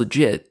that is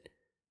legit,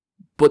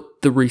 but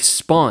the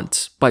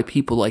response by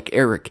people like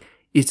Eric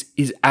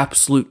is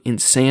absolute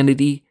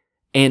insanity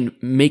and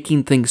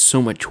making things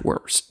so much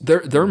worse.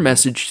 Their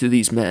message to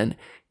these men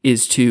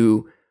is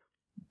to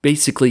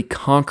basically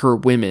conquer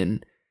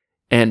women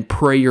and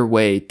pray your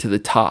way to the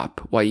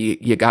top while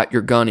you got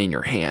your gun in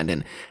your hand.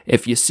 And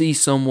if you see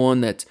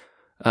someone that's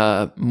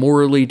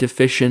morally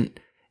deficient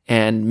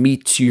and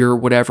meets your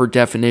whatever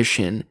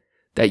definition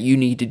that you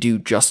need to do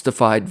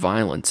justified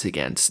violence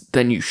against,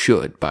 then you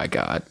should, by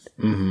God.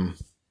 Mm-hmm.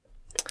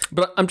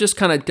 But I'm just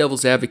kind of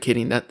devil's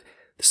advocating that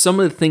some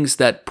of the things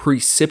that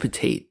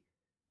precipitate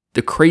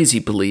the crazy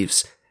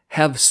beliefs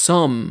have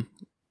some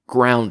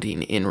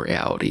grounding in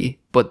reality,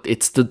 but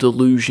it's the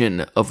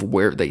delusion of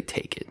where they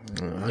take it.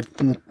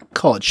 I'd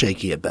call it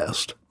shaky at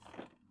best.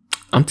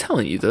 I'm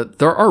telling you that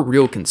there are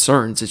real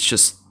concerns. It's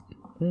just...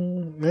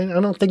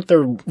 I don't think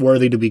they're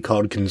worthy to be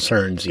called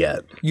concerns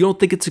yet. You don't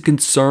think it's a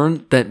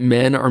concern that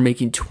men are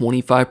making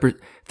 25%?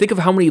 Think of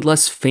how many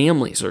less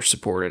families are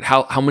supported.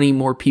 How many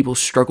more people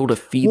struggle to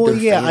feed their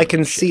families. Well, yeah, I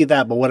can see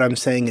that, but what I'm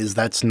saying is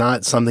that's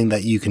not something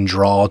that you can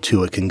draw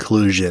to a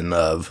conclusion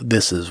of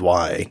this is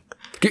why.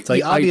 It's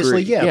like,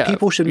 obviously,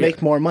 people should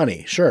make more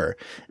money, sure.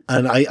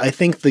 And I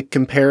think the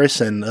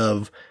comparison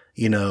of,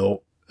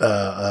 the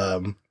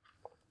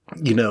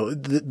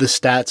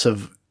stats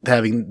of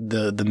having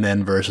the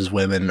men versus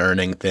women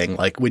earning thing,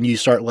 like when you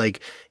start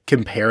like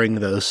comparing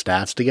those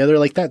stats together,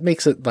 like that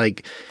makes it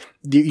like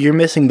you're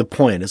missing the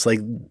point. It's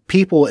like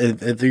people,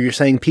 if you're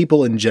saying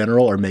people in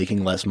general are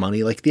making less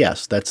money, like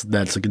yes, that's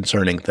a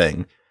concerning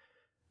thing.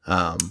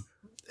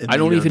 I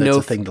don't even know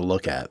that's a thing to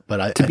look at,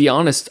 but to be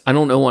honest, I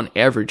don't know on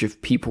average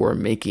if people are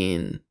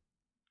making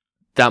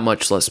that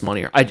much less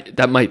money.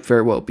 That might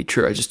very well be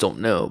true. I just don't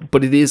know.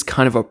 But it is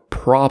kind of a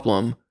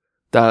problem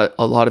that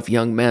a lot of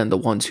young men, the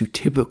ones who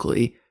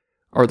typically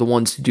are the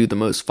ones who do the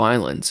most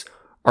violence,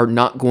 are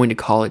not going to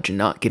college and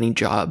not getting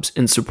jobs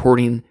and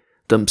supporting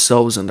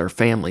themselves and their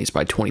families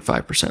by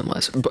 25%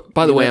 less. But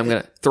by the way, I'm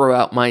going to throw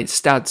out my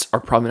stats are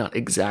probably not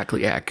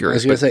exactly accurate. I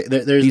was going to say,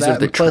 there's these that, are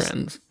the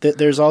trends.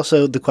 There's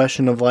also the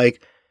question of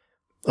like,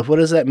 what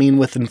does that mean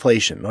with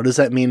inflation? What does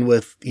that mean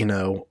with, means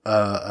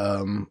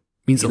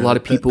a lot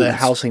of people... The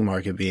housing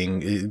market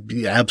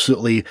being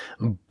absolutely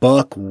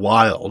buck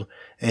wild.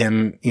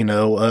 And,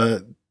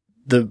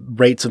 the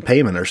rates of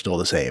payment are still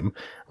the same.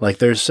 Like,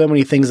 there's so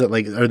many things that,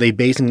 like, are they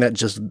basing that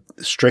just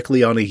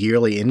strictly on a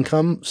yearly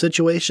income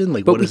situation?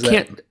 Like, but what is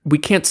that? We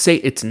can't say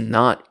it's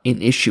not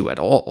an issue at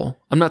all.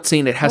 I'm not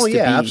saying it has to be.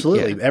 Yeah,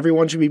 absolutely. Yeah.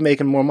 Everyone should be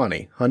making more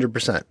money.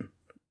 100%.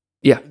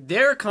 Yeah.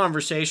 Their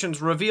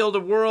conversations revealed a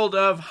world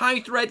of high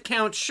thread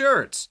count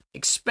shirts,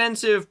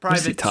 expensive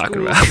private school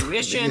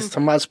tuition, He's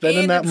talking about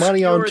spending that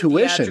money on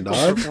tuition,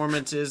 dog.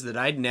 Performances that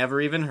I'd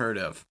never even heard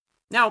of.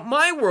 Now,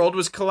 my world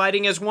was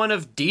colliding as one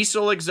of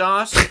diesel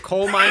exhaust,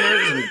 coal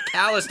miners, and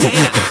calloused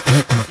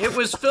hands. It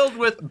was filled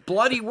with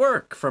bloody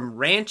work from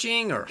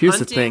ranching or Here's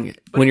hunting. The thing.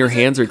 When your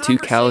hands are too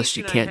calloused,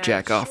 you can't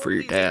jack off for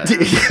your dad.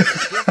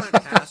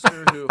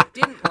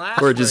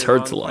 Or it just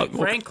hurts a lot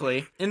more.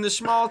 Frankly, in the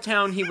small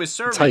town he was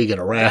serving, that's how you get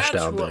a rash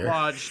that's down what there.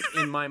 lodged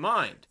in my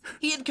mind.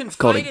 He had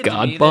Called confided a to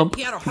God me bump? that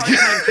he had a hard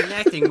time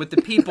connecting with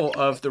the people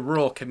of the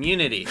rural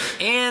community.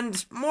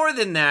 And more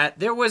than that,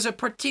 there was a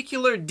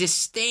particular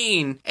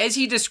disdain as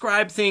he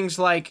described things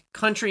like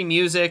country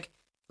music,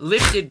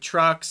 lifted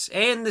trucks,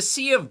 and the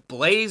sea of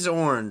blaze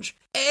orange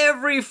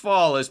every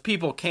fall as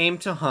people came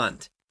to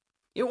hunt.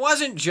 It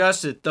wasn't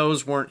just that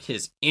those weren't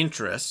his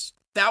interests.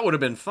 That would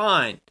have been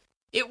fine.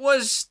 It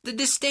was the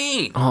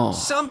disdain. Oh,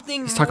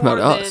 something he's talking about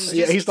us.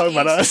 Yeah, he's talking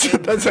about us.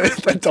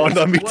 That dawned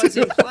on me too. Was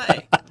in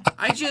play.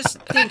 I just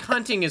think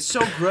hunting is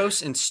so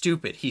gross and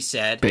stupid, he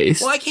said.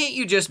 Based? Why can't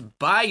you just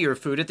buy your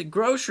food at the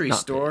grocery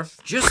store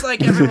just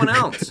like everyone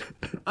else?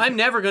 I'm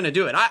never going to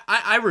do it.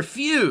 I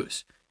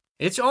refuse.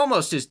 It's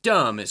almost as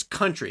dumb as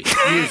country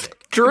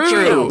music.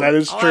 True. That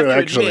is true,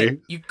 actually.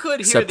 Admit, you could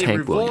hear Except the Hank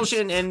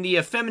revulsion Williams. and the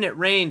effeminate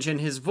range in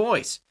his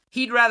voice.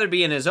 He'd rather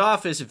be in his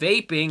office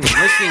vaping and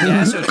listening to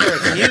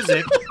esoteric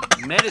music,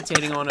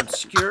 meditating on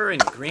obscure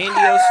and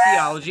grandiose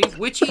theology,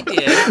 which he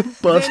did,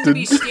 than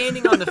be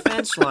standing on the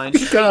fence line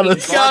shooting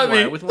barbed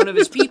wire with one of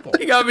his people.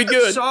 He got me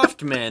good.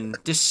 Soft men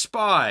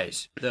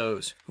despise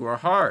those who are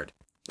hard.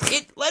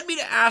 It led me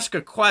to ask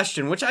a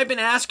question, which I've been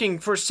asking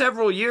for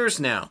several years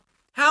now.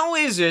 How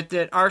is it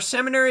that our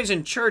seminaries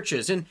and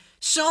churches and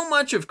so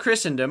much of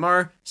Christendom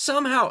are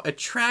somehow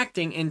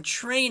attracting and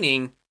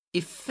training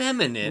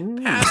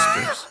effeminate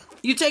pastors?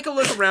 You take a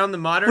look around the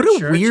modern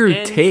church, what a weird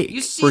and take you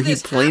see where he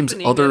this blames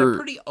happening at other a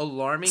pretty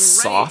alarming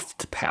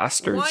soft rate.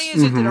 pastors. Why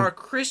is it that our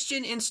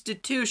Christian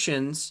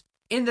institutions,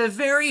 in the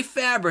very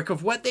fabric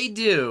of what they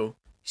do,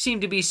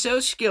 seem to be so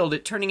skilled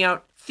at turning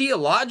out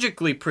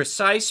theologically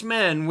precise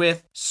men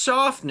with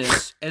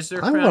softness as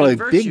their I crowning want a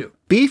virtue. big,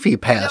 beefy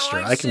pastor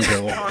Now, I can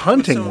go talked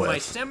hunting some of my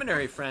with.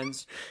 seminary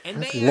friends,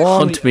 and they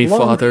Hunt me,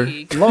 Father.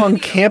 Long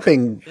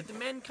camping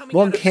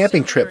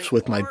camping trips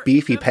with my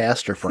beefy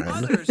pastor friend.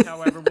 Others,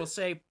 however, will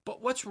say,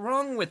 but what's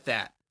wrong with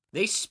that?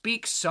 They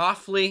speak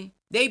softly,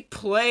 they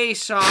play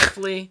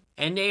softly,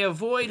 and they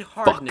avoid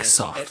hardness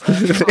at all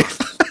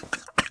costs.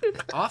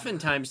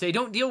 Oftentimes, they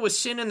don't deal with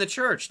sin in the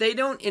church. They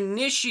don't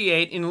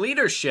initiate in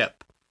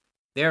leadership.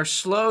 They're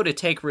slow to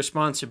take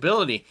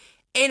responsibility.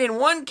 And in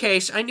one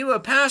case, I knew a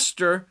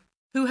pastor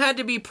who had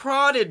to be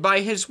prodded by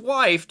his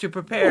wife to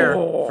prepare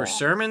for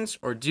sermons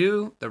or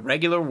do the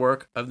regular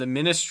work of the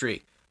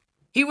ministry.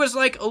 He was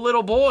like a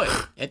little boy.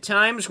 At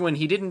times, when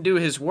he didn't do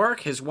his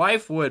work, his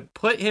wife would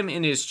put him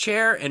in his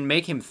chair and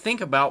make him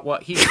think about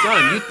what he's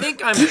done. You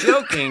think I'm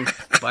joking,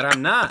 but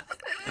I'm not.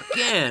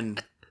 Again,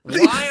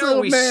 why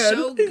are we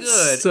so good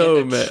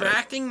at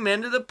attracting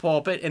men to the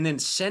pulpit and then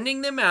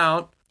sending them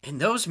out, and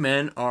those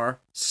men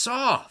are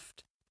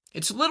soft?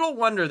 It's little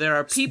wonder there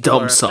are people who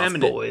are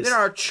effeminate, that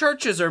our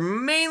churches are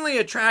mainly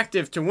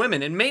attractive to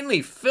women and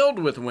mainly filled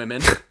with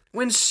women,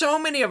 when so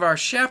many of our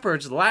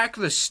shepherds lack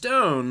the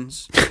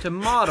stones to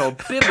model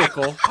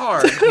biblical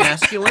hard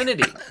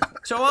masculinity.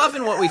 So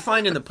often what we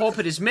find in the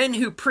pulpit is men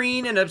who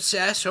preen and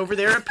obsess over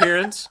their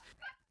appearance.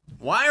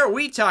 Why are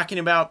we talking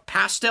about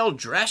pastel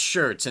dress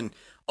shirts and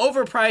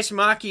overpriced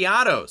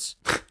macchiatos?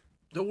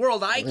 The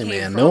world I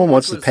came from, no one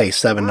wants to pay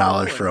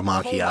 $7 for a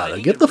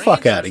macchiato. Get the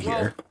fuck out of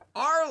here.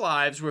 Our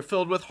lives were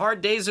filled with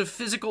hard days of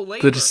physical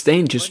labor. The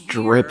disdain just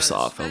drips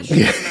off him.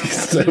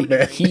 So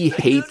bad. He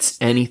hates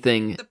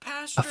anything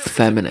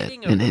effeminate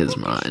in his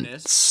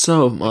mind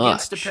so much.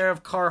 Against a pair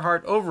of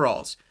Carhartt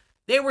overalls.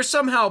 They were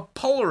somehow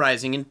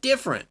polarizing and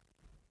different.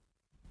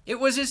 It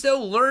was as though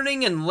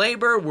learning and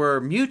labor were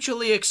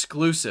mutually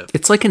exclusive.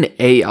 It's like an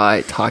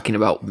AI talking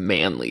about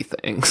manly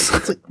things.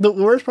 It's like, the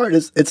worst part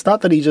is, it's not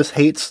that he just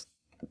hates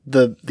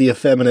the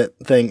effeminate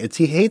thing, it's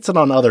he hates it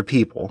on other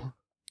people.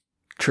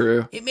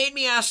 True. It made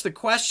me ask the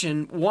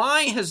question,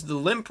 why has the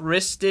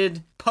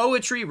limp-wristed,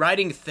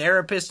 poetry-writing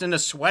therapist in a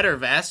sweater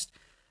vest,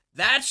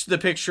 that's the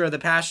picture of the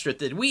pastorate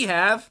that we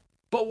have,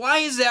 but why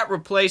has that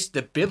replaced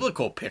the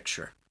biblical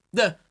picture?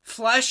 The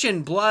flesh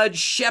and blood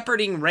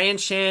shepherding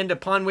ranch hand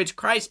upon which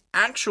Christ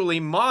actually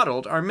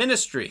modeled our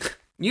ministry.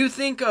 You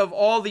think of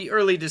all the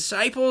early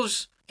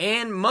disciples,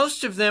 and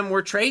most of them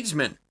were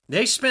tradesmen.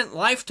 They spent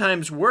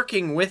lifetimes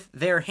working with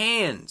their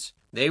hands.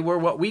 They were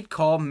what we'd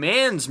call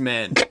man's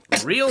men,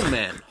 real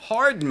men,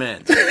 hard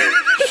men.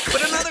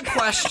 But another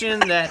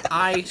question that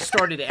I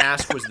started to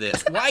ask was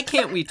this: why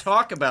can't we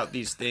talk about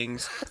these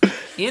things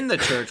in the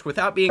church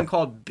without being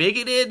called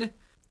bigoted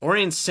or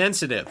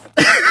insensitive?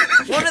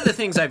 One of the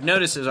things I've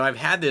noticed is I've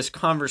had this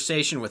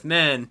conversation with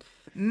men.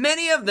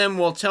 Many of them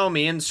will tell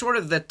me, in sort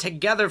of the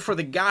Together for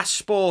the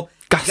Gospel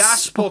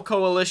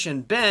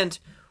Coalition bent,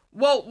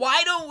 well,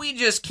 why don't we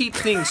just keep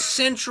things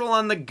central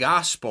on the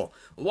gospel?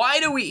 Why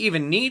do we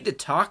even need to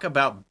talk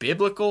about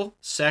biblical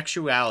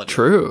sexuality?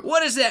 True.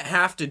 What does that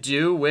have to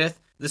do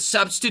with the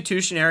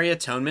substitutionary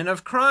atonement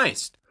of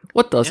Christ?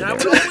 What does it? And I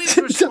would always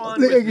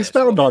respond with this.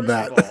 Expound on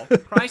First of all,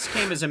 Christ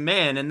came as a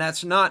man, and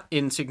that's not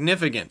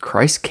insignificant.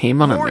 Christ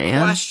came on a More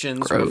man?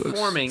 questions Gross. were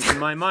forming in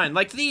my mind,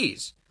 like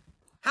these.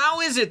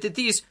 How is it that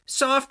these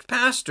soft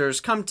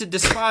pastors come to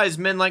despise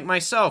men like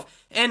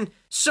myself and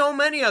so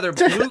many other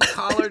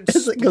blue-collared,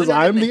 Is it 'cause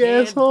I'm the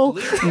asshole?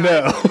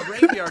 No.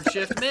 graveyard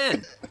shift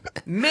men,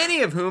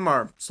 many of whom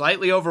are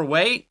slightly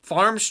overweight,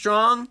 farm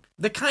strong,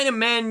 the kind of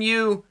men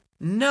you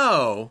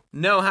know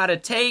how to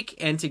take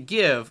and to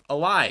give a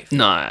life?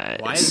 Nice.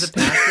 Why is the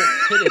pastor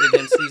pitted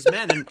against these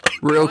men? And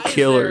Real why is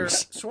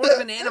killers. there sort of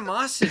an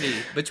animosity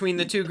between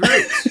the two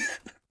groups?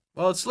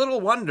 Well, it's little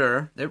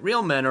wonder that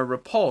real men are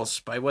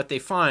repulsed by what they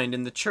find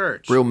in the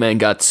church. Real men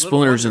got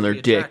splinters in their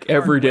dick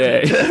every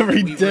day.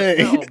 Every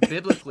day.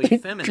 Biblically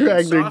feminine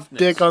Drag their softness.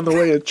 dick on the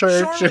way to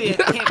church. Surely it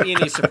can't be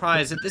any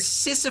surprise that this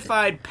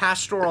sissified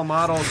pastoral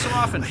model so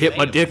often Hit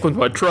my dick with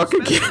my truck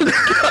again.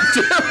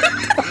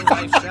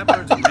 Real-life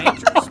shepherds and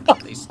rangers,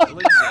 they still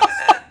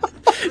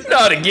exist.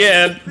 Not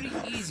again. It's pretty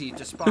easy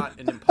to spot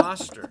an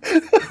imposter.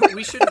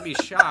 We shouldn't be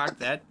shocked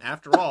that,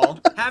 after all,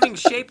 having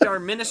shaped our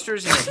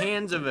ministers in the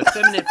hands of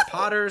effeminate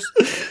potters,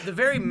 the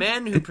very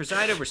men who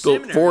preside over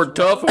seminaries Ford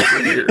Tough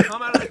over here.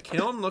 come out of the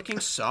kiln looking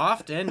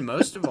soft and,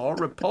 most of all,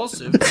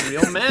 repulsive to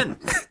real men.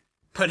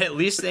 But at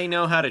least they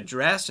know how to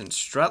dress and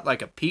strut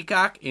like a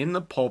peacock in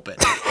the pulpit.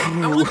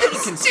 I want you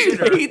to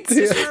consider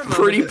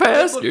pretty a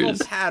pastors.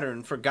 biblical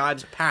pattern for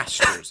God's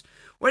pastors.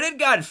 Where did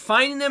God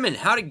find them and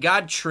how did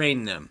God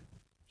train them?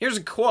 Here's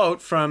a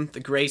quote from The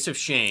Grace of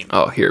Shame.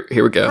 Oh, here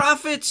we go.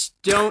 Prophets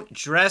don't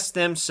dress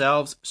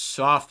themselves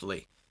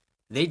softly.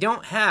 They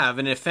don't have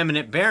an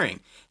effeminate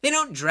bearing. They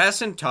don't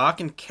dress and talk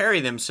and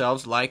carry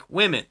themselves like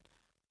women.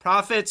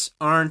 Prophets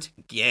aren't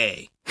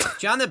gay.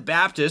 John the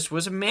Baptist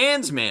was a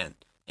man's man.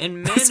 And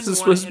men This who is want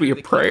supposed to be a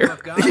enter the prayer. kingdom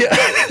of God,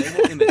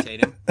 they will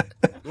imitate him.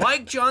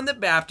 Like John the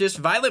Baptist,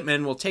 violent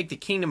men will take the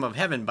kingdom of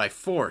heaven by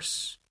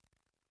force.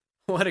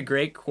 What a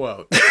great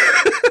quote.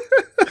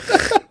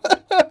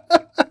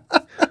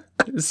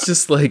 It's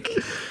just like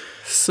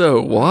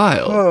so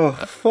wild. Oh,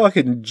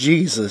 fucking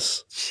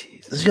Jesus.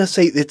 I was going to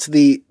say, it's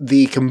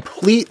the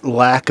complete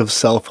lack of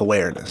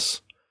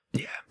self-awareness.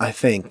 Yeah. I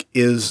think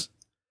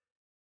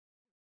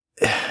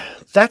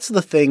that's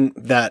the thing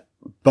that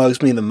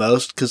bugs me the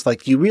most, because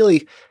like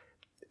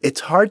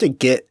it's hard to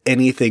get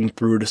anything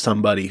through to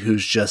somebody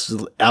who's just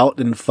out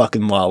in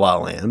fucking La La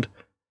Land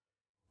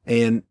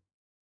and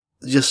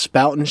just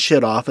spouting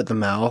shit off at the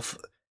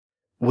mouth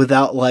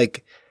without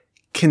like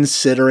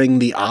considering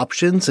the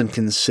options and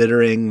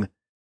considering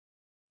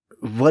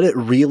what it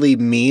really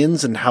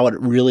means and how it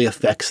really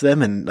affects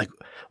them. And like,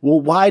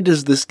 well, why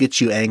does this get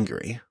you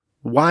angry?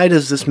 Why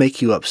does this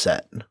make you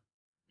upset?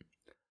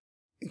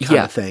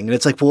 Kind of thing. And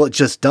it's like, well, it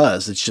just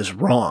does. It's just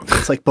wrong.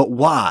 It's like, but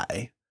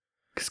why?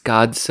 Because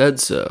God said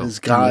so. Because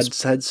God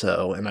said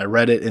so. And I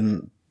read it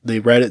they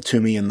read it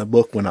to me in the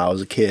book when I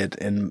was a kid.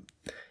 And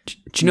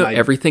do you know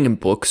everything in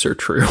books are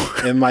true?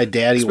 And my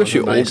daddy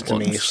wasn't nice to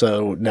me.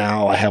 So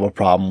now I have a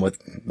problem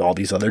with all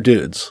these other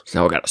dudes. So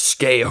now I got to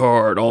skate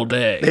hard all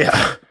day.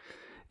 Yeah.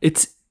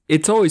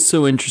 It's always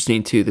so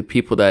interesting too, the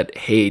people that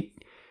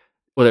hate,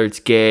 whether it's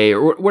gay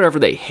or whatever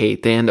they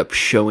hate, they end up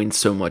showing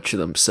so much of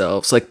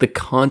themselves, like the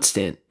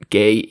constant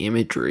gay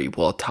imagery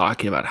while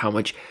talking about how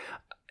much.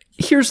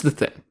 Here's the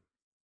thing.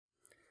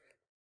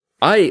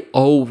 I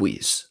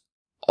always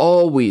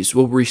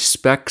will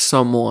respect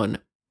someone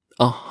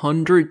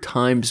 100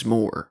 times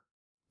more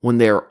when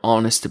they're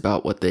honest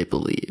about what they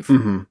believe.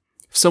 Mm-hmm.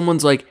 If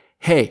someone's like,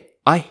 hey,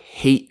 I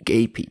hate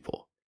gay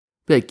people.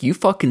 Be like, you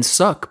fucking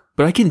suck,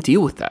 but I can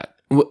deal with that.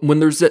 When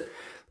there's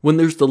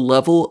the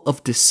level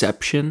of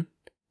deception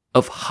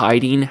of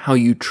hiding how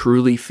you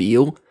truly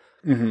feel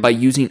by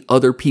using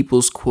other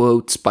people's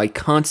quotes, by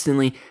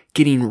constantly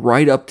getting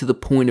right up to the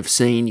point of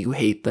saying you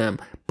hate them,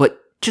 but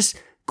just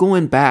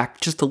going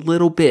back just a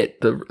little bit,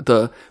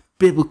 the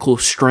biblical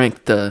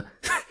strength to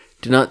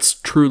not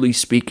truly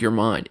speak your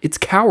mind. It's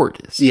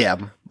cowardice. Yeah,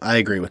 I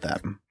agree with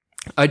that.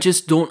 I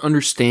just don't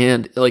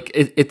understand. Like,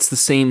 it's the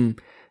same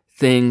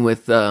thing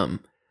with,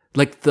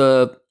 like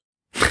the,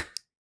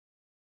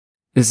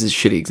 this is a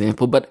shitty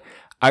example, but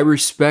I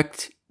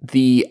respect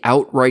the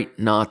outright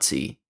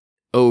Nazi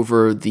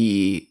over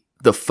the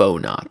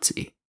faux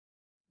Nazi.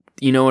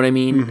 You know what I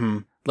mean? Mm-hmm.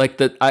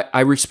 Like I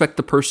respect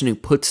the person who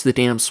puts the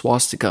damn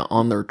swastika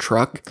on their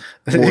truck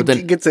more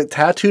than gets it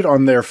tattooed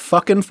on their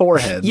fucking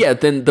forehead. Yeah,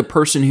 than the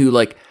person who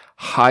like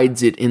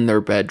hides it in their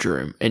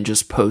bedroom and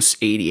just posts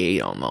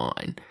 88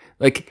 online.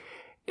 Like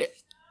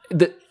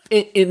the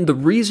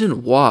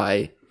reason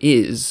why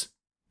is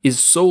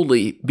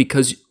solely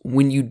because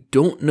when you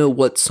don't know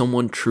what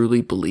someone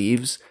truly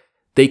believes,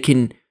 they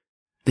can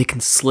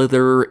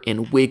slither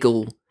and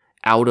wiggle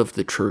out of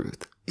the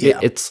truth. Yeah.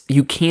 It's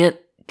you can't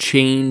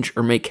change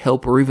or make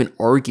help or even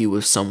argue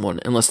with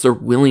someone unless they're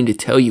willing to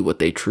tell you what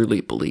they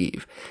truly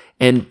believe.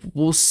 And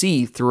we'll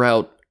see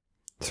throughout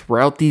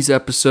these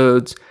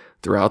episodes,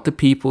 throughout the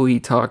people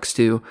he talks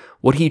to,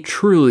 what he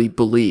truly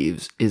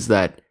believes is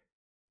that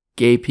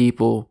gay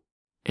people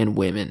and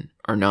women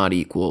are not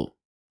equal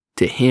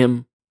to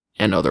him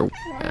and other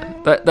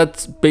men.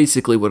 That's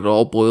basically what it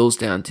all boils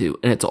down to,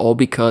 and it's all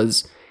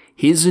because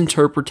his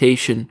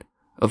interpretation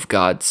of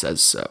God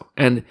says so.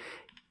 And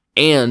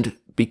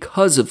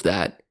because of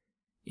that,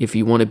 if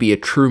you want to be a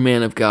true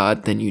man of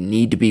God, then you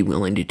need to be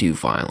willing to do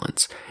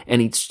violence.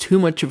 And he's too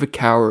much of a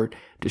coward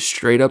to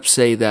straight up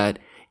say that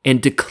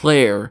and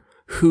declare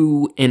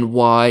who and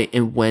why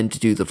and when to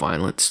do the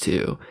violence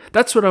to.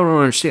 That's what I don't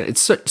understand.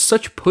 It's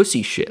such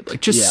pussy shit.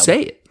 Like, just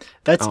say it.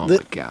 That's my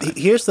God.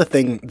 Here's the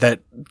thing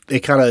that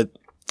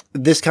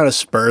this kind of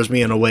spurs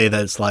me in a way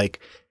that's like,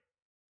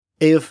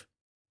 if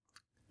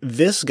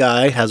this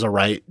guy has a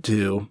right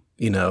to,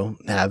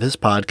 have his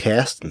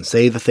podcast and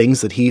say the things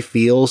that he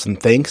feels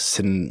and thinks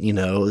and,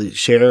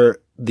 share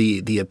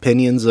the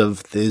opinions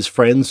of his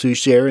friends who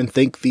share and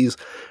think these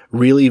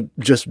really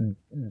just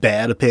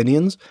bad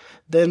opinions,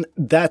 then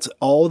that's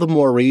all the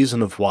more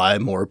reason of why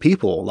more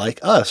people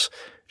like us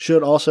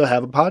should also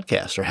have a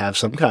podcast or have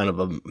some kind of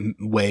a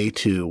way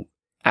to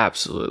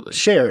absolutely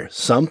share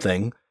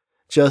something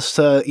just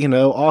to,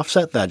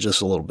 offset that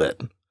just a little bit.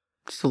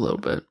 Just a little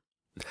bit.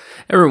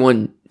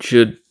 Everyone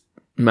should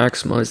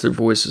maximize their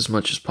voice as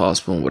much as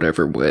possible in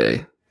whatever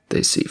way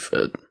they see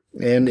fit.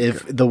 And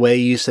if the way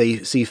you see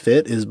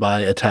fit is by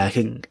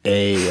attacking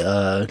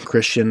a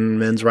Christian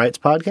men's rights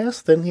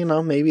podcast,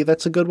 then, maybe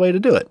that's a good way to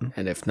do it.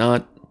 And if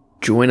not,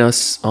 join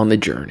us on the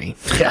journey.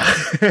 Yeah.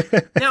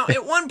 Now,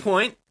 at one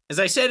point, as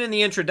I said in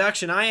the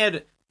introduction, I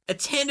had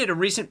attended a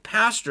recent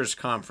pastors'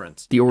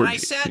 conference. The orgy. I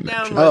sat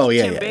down with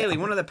Tim Bailey,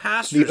 one of the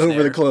pastors the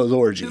over-the-clothes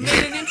orgy. who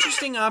made an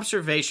interesting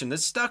observation that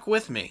stuck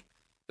with me.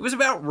 It was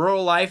about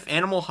rural life,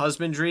 animal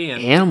husbandry,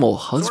 and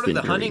sort of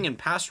the hunting and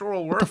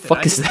pastoral work that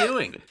I've been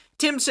doing.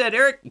 Tim said,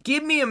 Eric,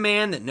 give me a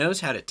man that knows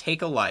how to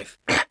take a life,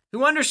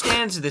 who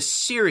understands the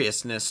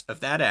seriousness of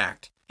that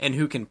act, and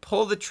who can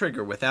pull the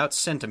trigger without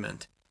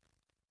sentiment.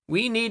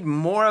 We need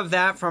more of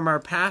that from our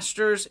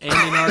pastors and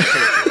in our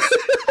churches.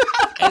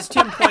 As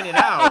Tim pointed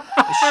out,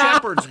 A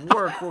shepherd's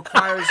work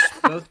requires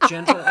both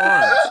gentle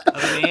arms,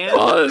 a man,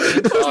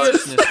 and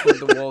fierceness toward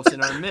the wolves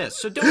in our midst.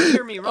 So don't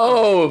hear me wrong.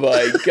 Oh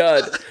my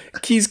God.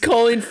 He's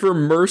calling for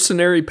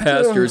mercenary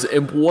pastors,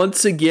 and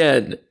once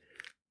again,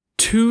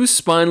 too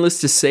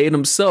spineless to say it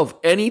himself.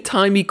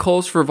 Anytime he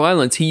calls for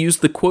violence, he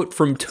used the quote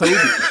from Toby.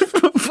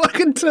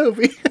 Fucking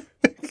Toby.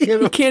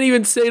 He can't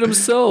even say it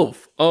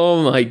himself.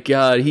 Oh my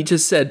God. He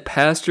just said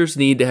pastors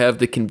need to have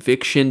the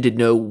conviction to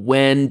know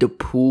when to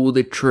pull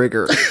the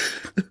trigger,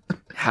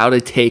 how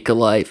to take a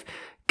life.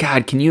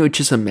 God, can you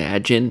just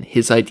imagine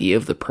his idea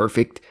of the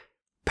perfect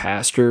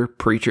pastor,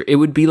 preacher? It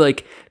would be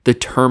like the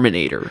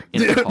Terminator.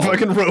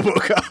 Fucking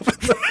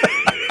RoboCop.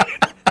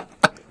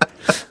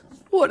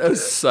 What a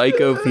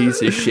psycho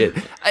piece of shit.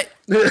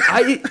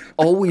 I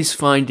always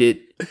find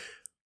it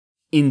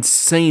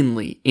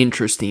insanely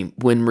interesting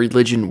when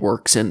religion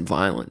works in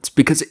violence,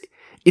 because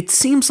it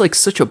seems like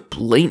such a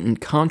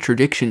blatant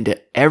contradiction to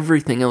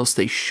everything else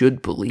they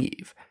should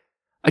believe.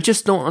 I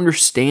just don't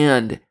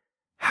understand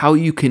how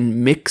you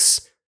can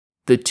mix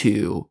the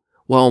two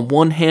while on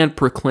one hand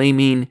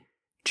proclaiming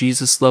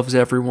Jesus loves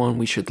everyone,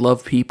 we should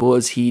love people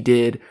as he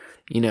did,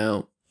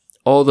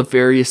 all the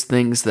various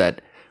things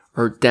that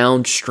are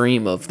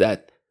downstream of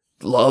that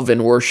love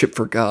and worship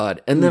for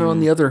God. And then on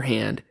the other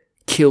hand,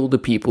 kill the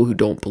people who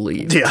don't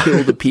believe.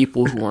 Kill the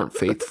people who aren't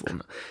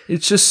faithful. It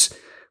just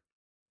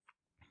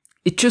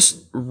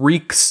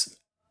reeks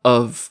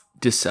of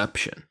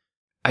deception.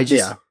 I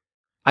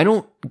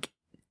don't.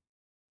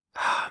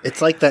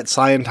 It's like that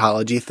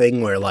Scientology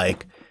thing where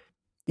like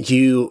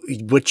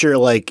what's your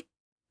like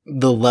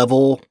the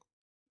level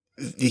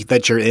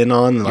that you're in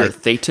on, your like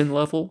Thetan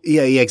level.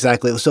 Yeah,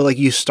 exactly. So like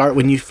you start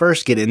when you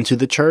first get into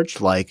the church,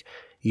 like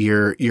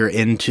you're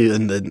into,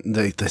 and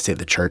they say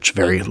the church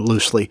very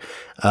loosely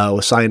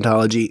with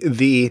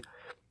Scientology.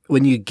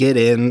 When you get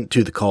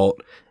into the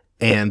cult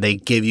and they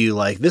give you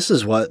like, this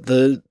is what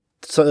the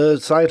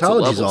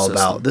Scientology is all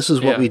about. This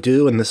is what we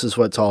do, and this is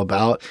what it's all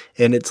about.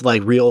 And it's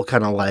like real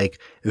kind of like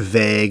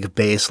vague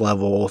base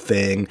level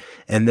thing.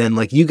 And then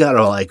like you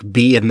gotta like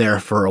be in there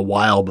for a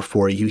while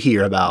before you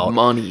hear about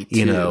money,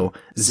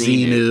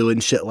 Xenu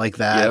and shit like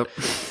that. Yep.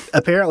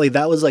 Apparently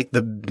that was like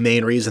the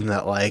main reason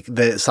that like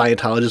the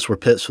Scientologists were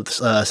pissed with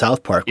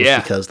South Park was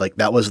because like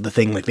that was the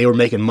thing. Like they were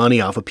making money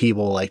off of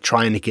people like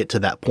trying to get to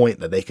that point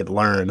that they could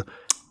learn.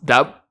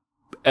 That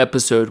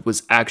episode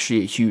was actually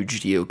a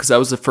huge deal because that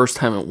was the first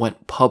time it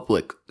went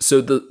public.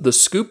 So the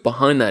scoop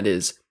behind that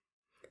is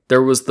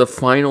there was the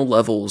final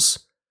levels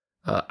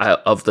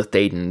of the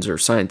Thetans or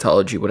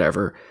Scientology,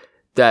 whatever,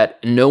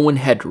 that no one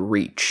had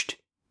reached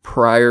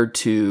prior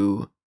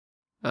to,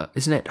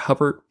 isn't it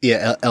Hubbard?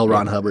 Yeah, L.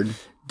 Ron Hubbard.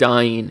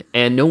 Dying,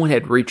 and no one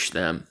had reached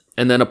them.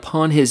 And then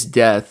upon his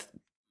death,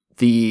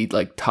 the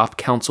like top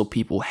council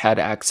people had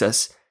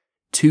access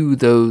to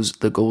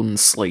the golden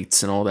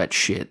slates and all that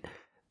shit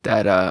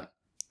that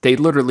they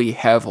literally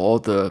have all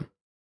the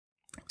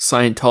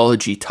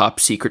Scientology top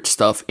secret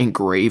stuff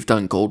engraved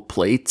on gold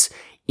plates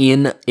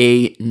in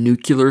a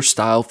nuclear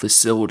style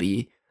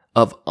facility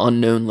of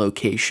unknown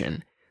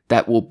location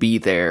that will be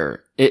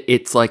there.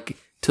 It's like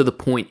to the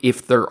point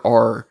if there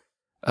are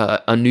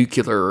a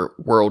nuclear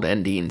world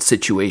ending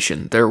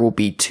situation, there will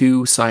be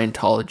 2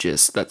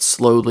 Scientologists that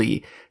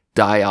slowly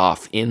die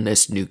off in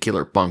this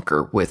nuclear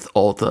bunker with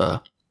all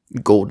the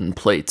golden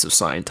plates of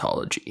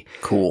Scientology.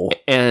 Cool.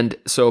 And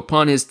so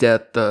upon his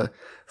death, the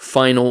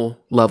final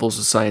levels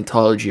of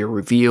Scientology are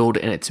revealed,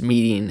 and it's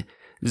meeting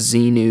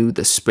Xenu,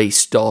 the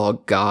space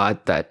dog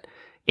god, that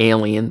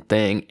alien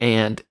thing,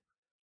 and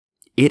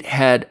it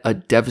had a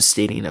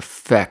devastating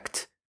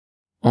effect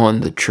on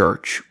the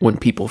church when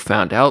people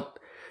found out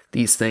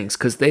these things,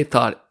 because they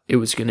thought it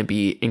was going to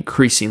be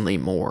increasingly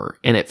more,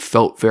 and it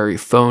felt very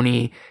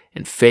phony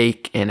and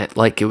fake, and it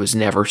was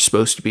never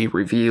supposed to be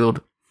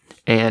revealed.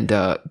 And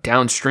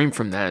downstream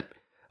from that,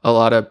 a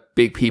lot of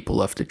big people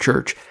left the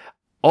church.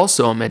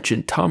 Also, I'll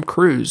mention Tom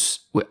Cruise.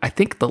 I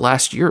think the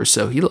last year or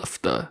so, he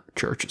left the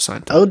Church of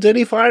Scientology. Oh, did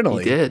he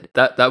finally? He did.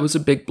 That was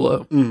a big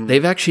blow.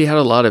 They've actually had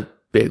a lot of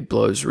big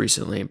blows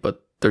recently,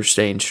 but they're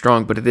staying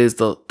strong. But it is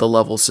the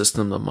level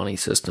system, the money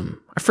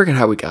system. I forget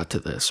how we got to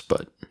this,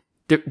 but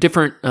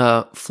different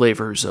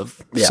flavors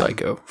of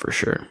psycho, for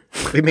sure.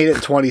 We made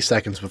it 20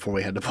 seconds before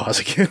we had to pause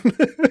again.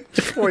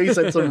 Before he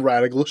said some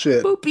radical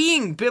shit. But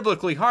being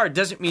biblically hard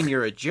doesn't mean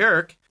you're a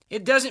jerk.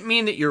 It doesn't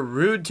mean that you're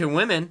rude to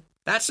women.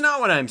 That's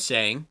not what I'm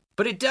saying.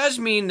 But it does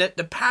mean that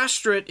the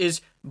pastorate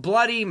is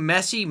bloody,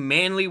 messy,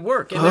 manly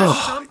work. And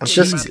I'm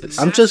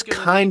just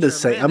kind of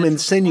saying, I'm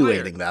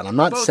insinuating that. I'm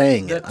not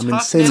saying it. I'm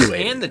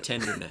insinuating. And the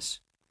tenderness.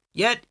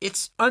 Yet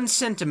it's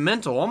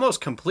unsentimental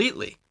almost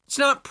completely. It's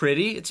not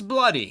pretty, it's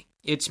bloody.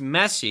 It's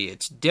messy,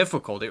 it's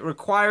difficult. It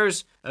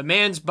requires a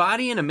man's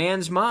body and a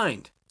man's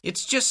mind.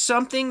 It's just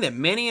something that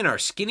many in our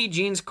skinny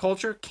jeans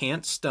culture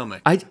can't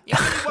stomach. It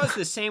was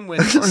the same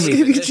with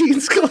skinny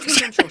jeans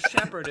culture.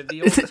 Shepherd of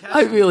the Old Testament.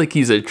 I feel like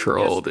he's a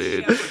troll,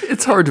 dude.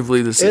 It's hard to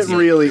believe this. It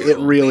really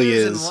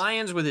is. And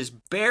lions with his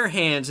bare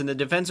hands in the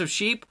defense of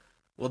sheep.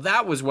 Well,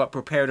 that was what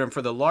prepared him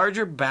for the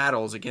larger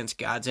battles against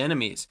God's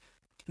enemies.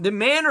 The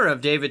manner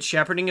of David's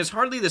shepherding is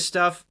hardly the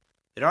stuff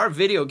that our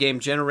video game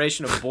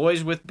generation of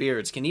boys with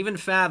beards can even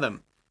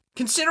fathom.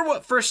 Consider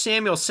what 1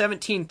 Samuel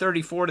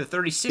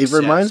 17:34-36 says. It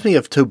reminds me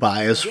of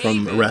Tobias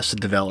from Arrested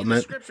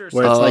Development,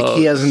 where it's like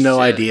he has no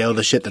idea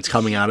the shit that's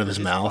coming out of his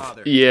mouth.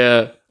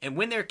 Yeah. And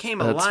when there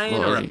came a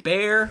lion or a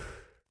bear,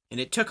 and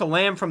it took a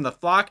lamb from the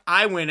flock,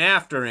 I went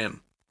after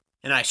him,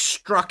 and I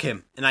struck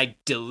him, and I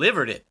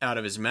delivered it out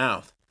of his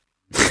mouth.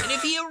 And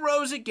if he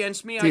arose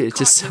against me, Dude, it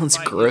just sounds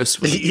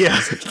gross. Yeah.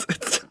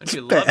 Don't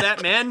you love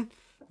that, man?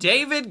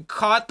 David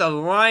caught the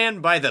lion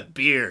by the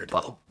beard,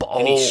 By the balls.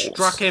 and he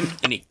struck him,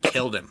 and he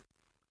killed him.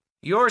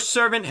 Your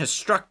servant has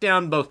struck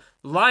down both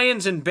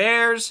lions and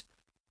bears,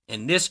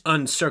 and this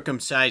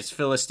uncircumcised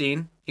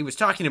Philistine, he was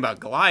talking about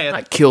Goliath.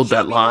 I killed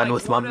that lion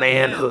with my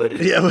manhood.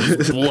 Yeah.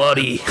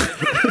 Bloody.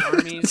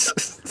 Armies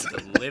of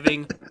the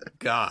living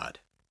God.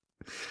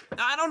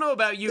 Now, I don't know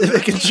about you. If they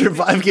can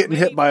survive getting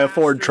hit by a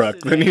Ford truck,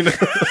 then you know.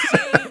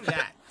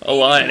 A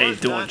lion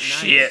ain't doing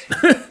shit.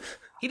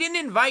 He didn't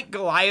invite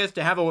Goliath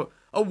to have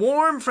a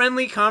warm,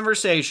 friendly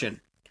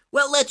conversation.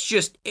 Well, let's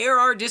just air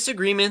our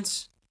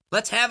disagreements.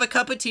 Let's have a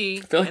cup of tea.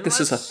 I feel like this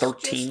is a let's just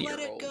 13-year-old.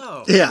 let it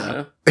go.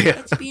 Yeah.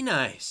 Let's be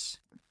nice.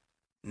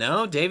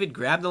 No, David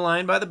grabbed the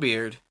lion by the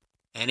beard,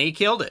 and he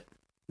killed it.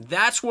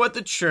 That's what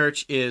the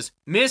church is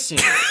missing,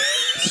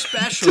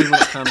 especially when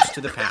it comes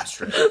to the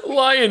pastorate.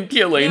 Lion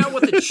killing. Now,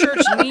 what the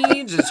church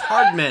needs is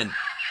hard men.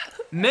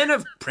 Men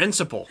of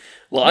principle.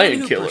 Lion Men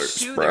who killers,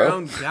 pursue bro. their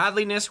own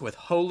godliness with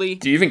holy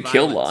Do you even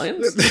kill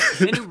violence.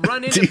 lions? Men who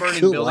run Do into you burning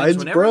kill buildings lions,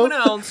 when bro?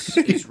 everyone else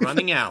is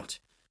running out.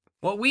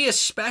 What we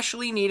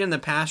especially need in the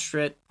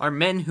pastorate are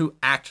men who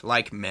act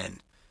like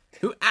men,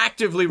 who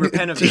actively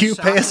repent of Do their you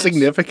pay a softness,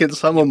 significant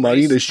sum of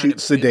money to embrace shoot kind of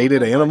sedated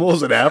biblical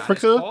animals in God has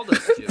Africa? called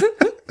us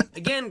to.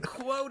 Again,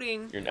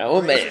 quoting You're now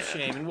a Grace man. of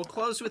Shame, and we'll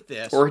close with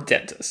this. Or a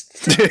dentist.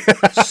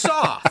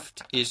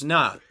 Soft is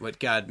not what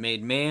God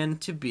made man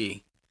to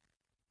be.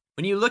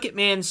 When you look at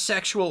man's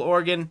sexual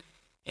organ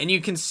and you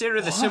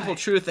consider the simple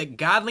truth that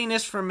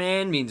godliness for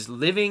man means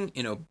living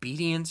in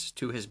obedience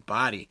to his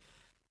body.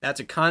 That's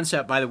a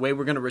concept, by the way,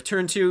 we're going to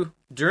return to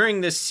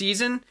during this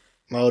season.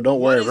 Oh, don't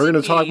What worry. does We're it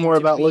going to talk mean more to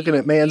about be looking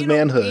at man's in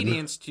manhood.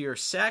 obedience to your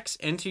sex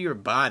and to your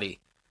body.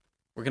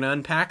 We're going to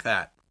unpack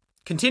that.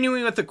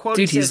 Continuing with the quote,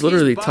 Dude, he says, he's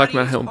literally "His talking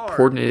body about how is hard."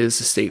 important it is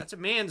to stay That's a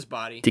man's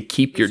body. to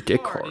keep your It's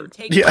dick hard hard. and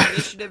taking Yeah.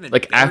 initiative and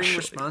Like, bearing actually.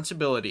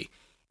 responsibility.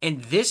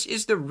 And this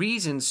is the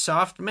reason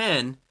soft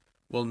men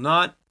will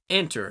not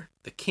enter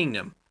the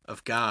kingdom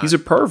of God. He's a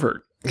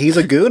pervert. He's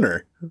a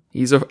gooner.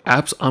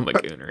 I'm a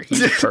gooner.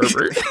 He's a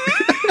pervert.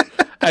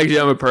 Actually,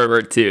 I'm a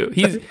pervert too.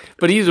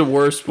 But he's a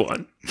worse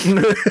one.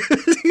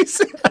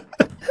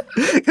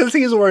 Because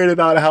he's worried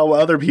about how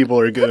other people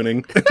are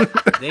gooning.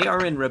 They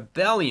are in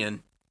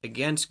rebellion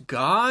against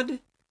God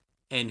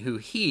and who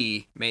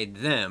He made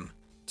them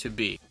to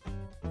be.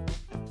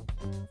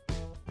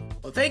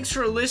 Well, thanks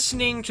for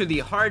listening to the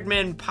Hard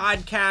Men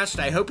Podcast.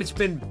 I hope it's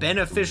been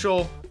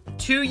beneficial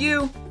to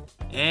you,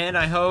 and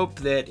I hope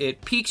that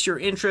it piques your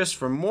interest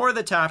for more of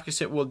the topics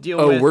that we'll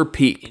deal with We're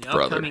peaked, in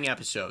brother. upcoming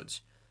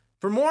episodes.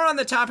 For more on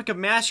the topic of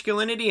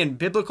masculinity and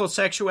biblical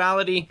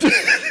sexuality,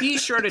 be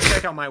sure to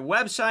check out my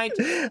website.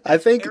 I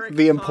think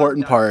the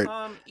important part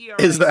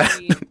is that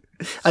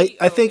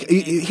I think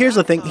here's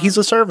the thing. He's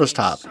a service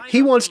top.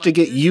 He wants to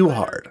get you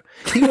hard.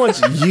 He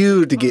wants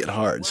you to get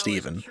hard,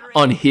 Stephen.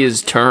 On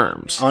his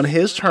terms. On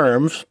his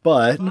terms,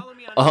 but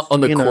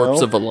On the you corpse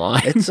know, of a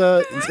lion. it's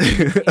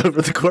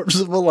over the corpse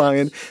of a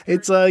lion.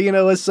 It's a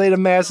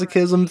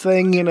sadomasochism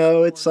thing.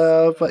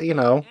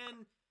 But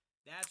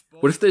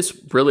What if this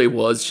really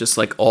was just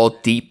like all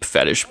deep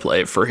fetish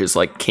play for his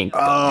like kink?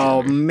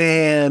 Oh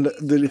man,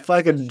 the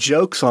fucking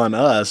joke's on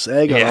us,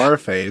 egg on our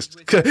face.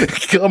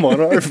 Come on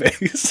our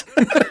face.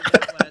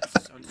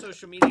 On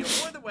social media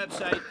or the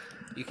website,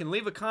 you can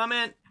leave a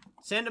comment,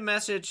 send a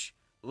message,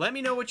 let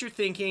me know what you're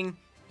thinking.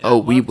 and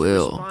I'd We love to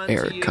will, respond to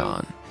Eric you.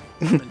 Kahn.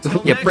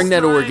 Until Yeah, next bring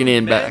that time, organ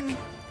in men, back.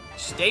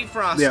 Stay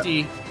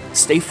frosty.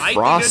 Stay Fight the good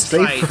frosty.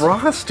 Stay fight.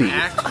 frosty.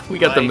 Act We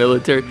got the like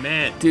military.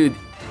 men. Dude,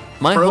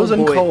 my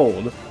Frozen homeboy,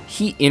 cold.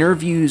 he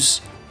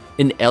interviews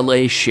an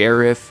LA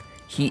sheriff.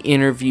 He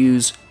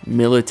interviews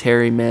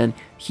military men.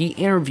 He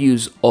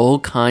interviews all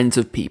kinds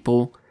of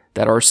people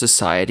that our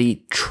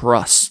society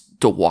trusts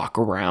to walk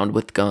around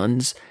with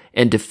guns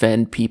and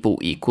defend people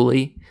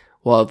equally,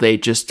 while they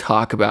just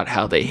talk about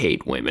how they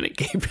hate women and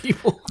gay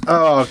people.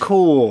 Oh,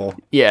 cool.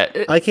 Yeah,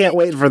 I can't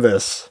wait for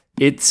this.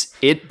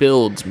 it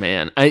builds,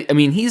 man. I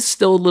mean, he's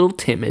still a little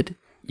timid.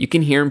 You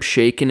can hear him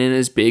shaking in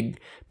his big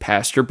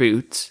pastor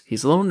boots.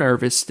 He's a little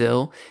nervous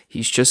still.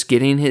 He's just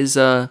getting his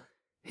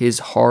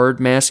hard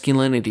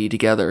masculinity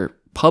together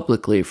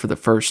publicly for the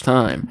first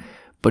time.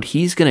 But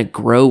he's gonna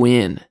grow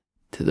in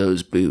to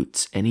those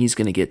boots, and he's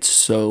gonna get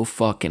so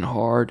fucking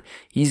hard.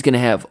 He's gonna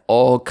have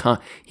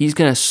he's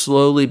gonna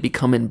slowly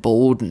become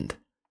emboldened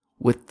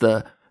with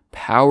the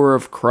power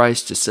of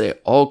Christ to say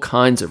all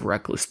kinds of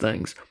reckless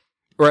things,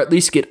 or at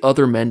least get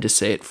other men to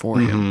say it for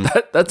him.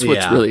 That's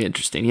what's really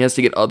interesting. He has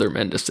to get other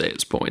men to say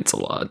his points a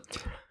lot.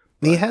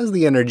 He has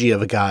the energy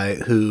of a guy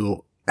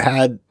who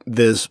had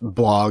this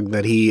blog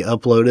that he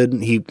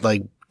uploaded. He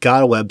like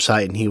got a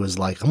website and he was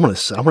like, I'm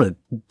gonna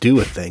do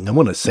a thing. I'm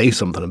gonna say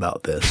something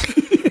about this.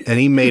 And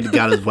he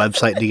got his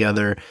website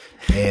together,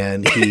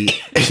 and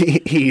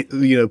he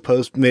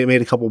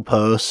made a couple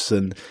posts,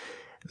 and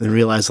then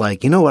realized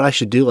like, you know what I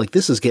should do? Like,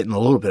 this is getting a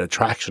little bit of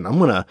traction. I'm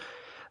gonna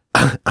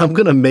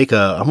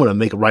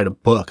write a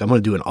book. I'm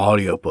gonna do an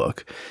audio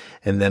book.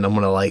 And then I'm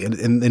gonna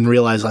and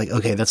realize like,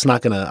 okay, that's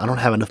not gonna. I don't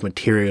have enough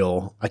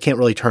material. I can't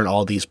really turn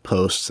all these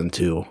posts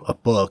into a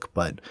book.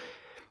 But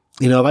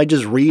if I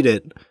just read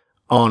it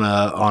on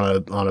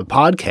a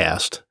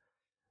podcast,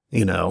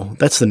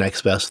 that's the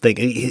next best thing.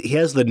 He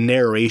has the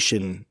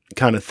narration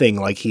kind of thing,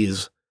 like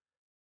he's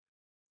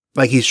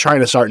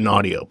trying to start an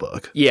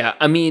audiobook. Yeah,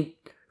 I mean,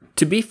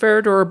 to be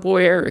fair to our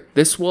boy Eric,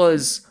 this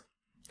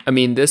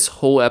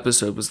whole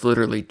episode was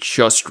literally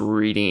just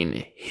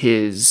reading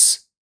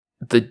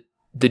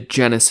the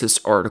Genesis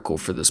article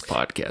for this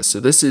podcast. So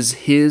this is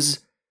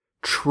his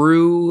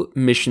true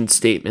mission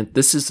statement.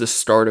 This is the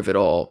start of it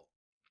all.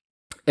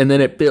 And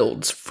then it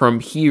builds.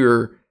 From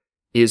here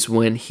is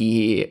when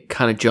he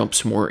kind of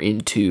jumps more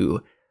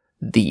into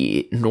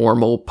the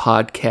normal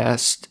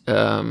podcast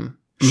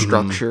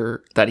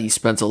structure that he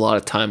spends a lot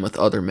of time with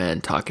other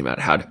men talking about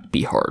how to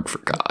be hard for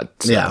God.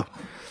 So. Yeah.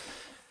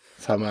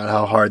 Talking about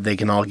how hard they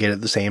can all get at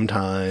the same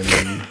time.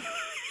 And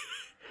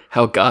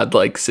how God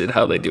likes it,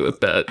 how they do it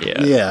best.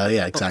 Yeah.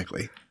 Yeah,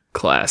 exactly.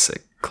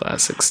 Classic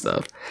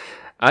stuff.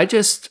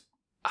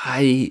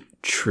 I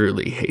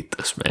truly hate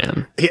this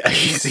man. Yeah,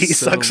 he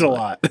sucks a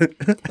lot.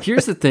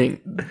 Here's the thing.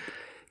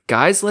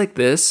 Guys like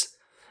this,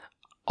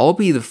 I'll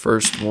be the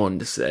first one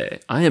to say,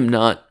 I am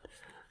not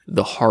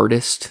the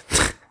hardest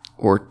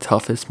or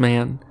toughest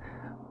man,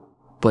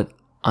 but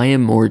I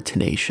am more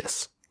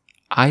tenacious.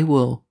 I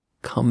will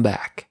come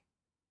back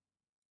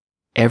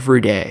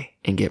every day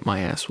and get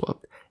my ass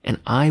whooped. And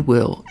I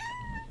will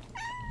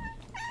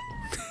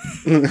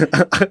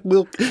I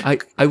will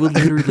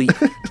literally.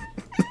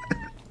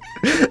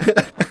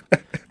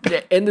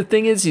 And the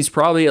thing is, he's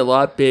probably a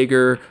lot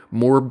bigger,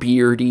 more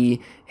beardy,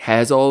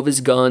 has all of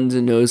his guns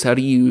and knows how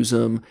to use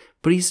them.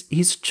 But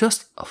he's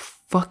just a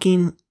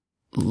fucking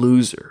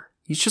loser.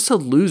 He's just a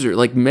loser.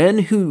 Like, men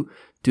who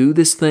do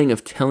this thing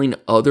of telling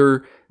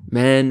other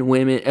men,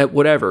 women,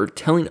 whatever,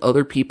 telling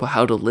other people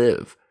how to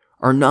live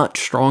are not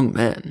strong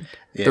men.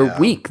 Yeah. They're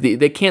weak.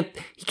 He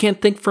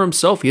can't think for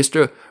himself. He has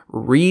to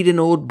read an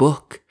old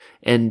book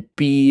and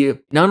be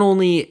not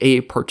only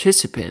a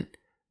participant,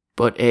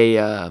 but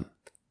a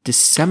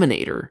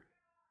disseminator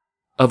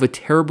of a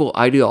terrible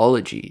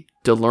ideology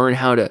to learn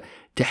how to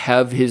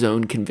have his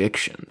own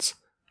convictions.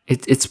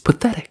 It's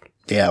pathetic.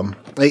 Yeah.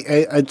 Like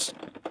I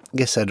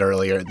said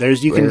earlier,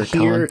 you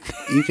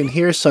can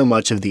hear so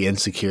much of the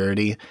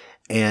insecurity,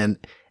 and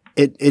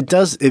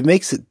it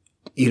makes it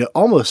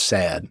almost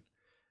sad.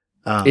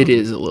 It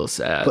is a little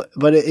sad,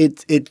 but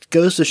it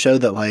goes to show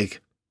that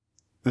like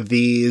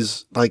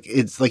these, like,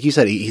 it's like you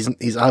said,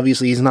 he's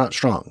obviously not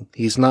strong.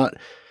 He's not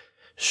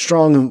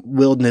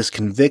strong-willed in his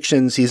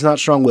convictions. He's not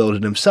strong-willed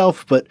in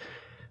himself, but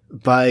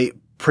by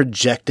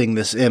projecting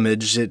this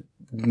image, it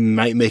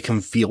might make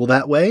him feel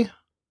that way.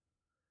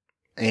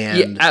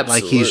 And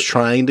like he's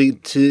trying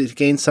to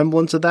gain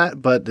semblance of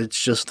that, but it's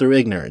just through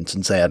ignorance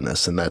and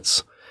sadness, and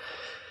that's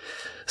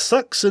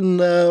sucks. And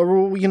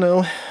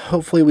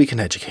hopefully we can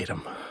educate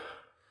him.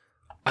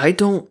 I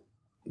don't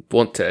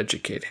want to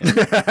educate him.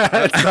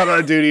 It's not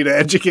our duty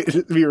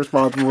to be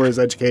responsible for his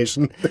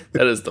education.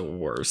 That is the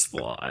worst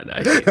line.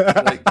 I hate.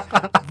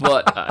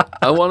 But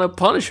I want to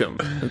punish him.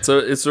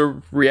 It's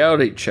a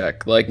reality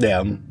check. Like,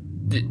 yeah.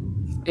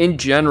 In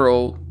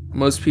general,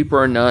 most people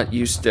are not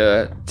used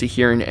to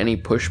hearing any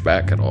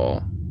pushback at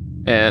all.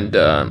 And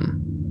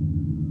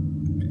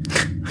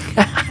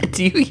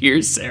do you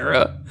hear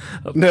Sarah?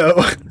 No.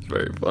 It's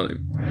very funny.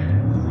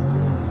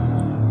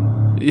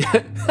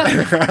 Yeah.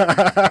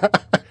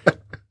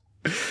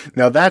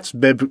 Now that's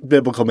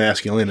biblical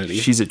masculinity.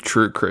 She's a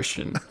true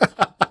Christian.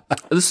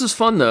 This is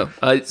fun, though.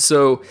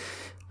 So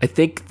I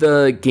think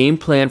the game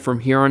plan from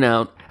here on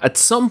out, at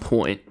some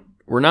point,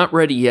 we're not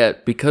ready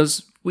yet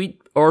because we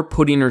are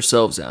putting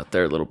ourselves out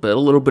there a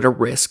little bit of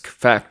risk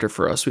factor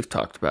for us we've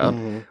talked about.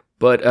 Mm-hmm.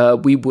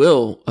 But we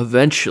will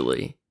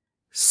eventually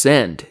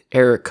send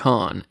Eric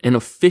Kahn an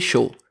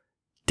official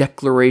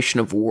declaration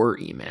of war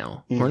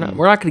email. Mm-hmm.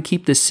 We're not going to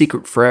keep this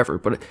secret forever,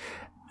 but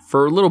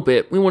for a little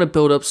bit, we want to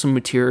build up some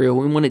material.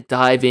 We want to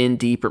dive in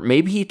deeper.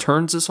 Maybe he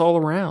turns this all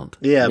around.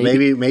 Yeah,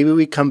 maybe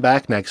we come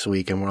back next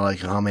week and we're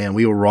like, oh man,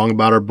 we were wrong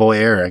about our boy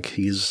Eric.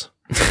 He's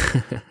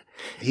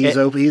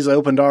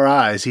opened our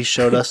eyes. He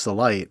showed us the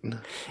light.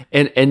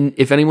 And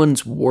if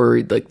anyone's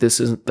worried like this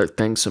isn't their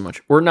thing so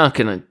much, we're not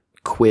going to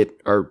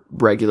quit our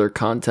regular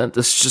content.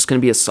 This is just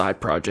going to be a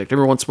side project.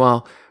 Every once in a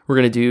while, we're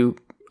going to do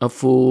a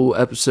full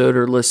episode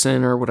or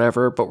listen or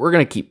whatever, but we're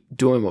going to keep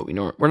doing what we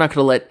know. We're not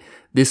going to let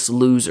this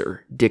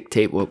loser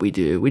dictate what we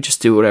do. We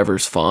just do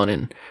whatever's fun.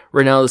 And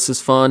right now this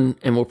is fun,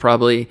 and we'll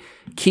probably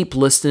keep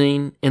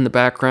listening in the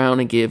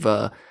background and give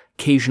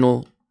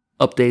occasional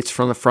updates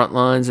from the front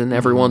lines. And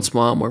every once in a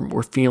while when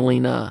we're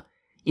feeling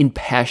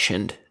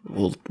impassioned,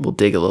 we'll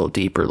dig a little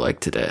deeper like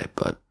today.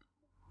 But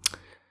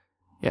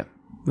yeah,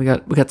 we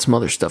got some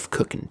other stuff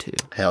cooking too.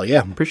 Hell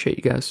yeah. Appreciate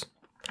you guys.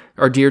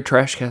 Our dear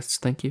Trash Cats,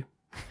 thank you.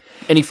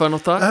 Any final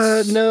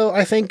thoughts? No,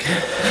 I think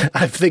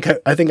I've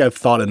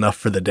thought enough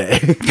for the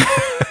day.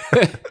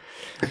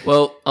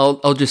 Well,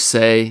 I'll just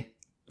say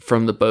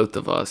from the both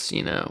of us,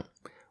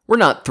 we're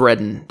not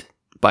threatened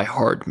by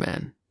hard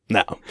men.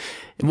 No.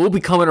 And we'll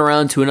be coming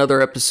around to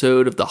another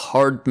episode of the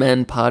Hard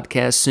Men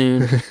podcast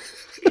soon.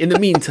 In the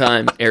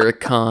meantime, Eric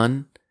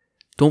Kahn,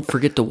 don't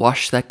forget to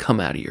wash that cum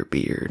out of your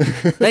beard.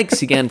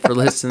 Thanks again for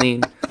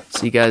listening.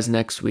 See you guys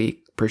next week.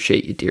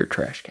 Appreciate you, dear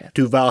Trash Cat.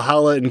 To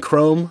Valhalla and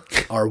Chrome,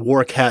 our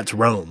war cats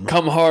roam.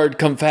 Come hard,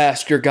 come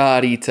fast, your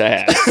God eats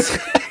ass.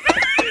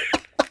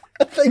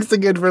 Thanks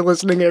again for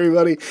listening,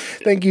 everybody.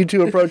 Thank you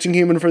to Approaching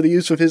Human for the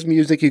use of his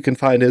music. You can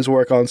find his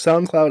work on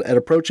SoundCloud at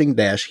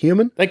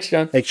Approaching-Human. Thanks,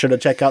 John. Make sure to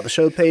check out the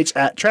show page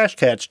at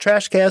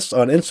TrashCats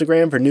on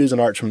Instagram for news and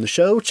art from the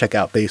show. Check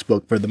out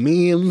Facebook for the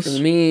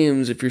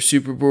memes. If you're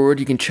super bored,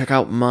 you can check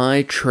out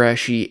my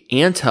trashy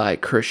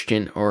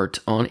anti-Christian art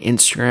on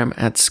Instagram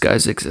at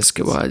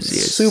SkyZXSKYZ.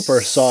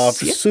 Super soft,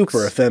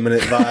 super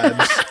effeminate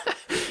vibes.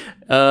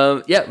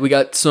 Yeah, we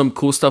got some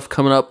cool stuff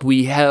coming up.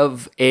 We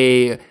have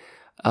a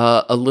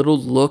little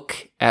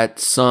look at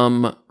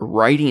some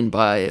writing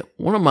by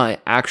one of my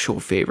actual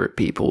favorite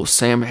people,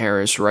 Sam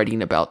Harris,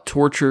 writing about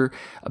torture,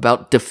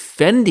 about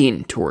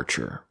defending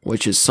torture,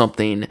 which is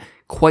something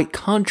quite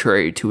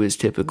contrary to his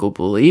typical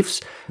beliefs.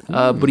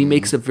 But he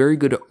makes a very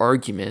good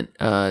argument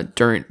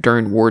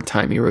during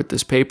wartime. He wrote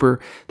this paper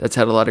that's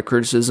had a lot of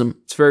criticism.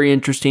 It's very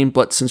interesting,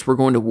 but since we're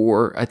going to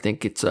war, I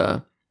think it's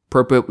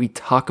appropriate we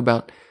talk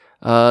about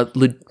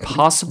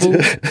possible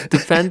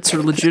defense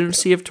or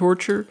legitimacy of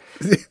torture.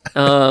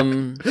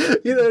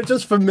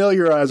 Just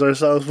familiarize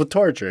ourselves with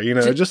torture,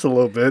 just a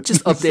little bit.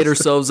 Just update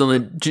ourselves on the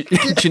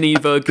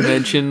Geneva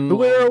Convention.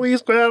 Where are we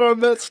at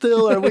on that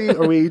still? Are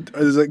we,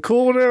 is it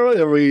cool now?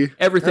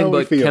 Everything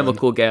but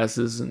chemical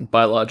gases and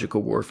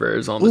biological warfare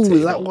is on the table.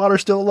 Is that water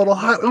still a little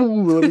hot?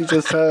 Ooh, let me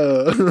just,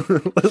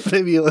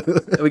 maybe.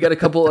 We got a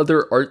couple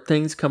other art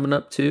things coming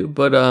up too,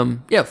 but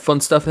yeah,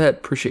 fun stuff ahead.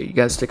 Appreciate you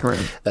guys sticking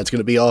around. That's going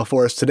to be all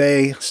for us today.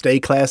 Stay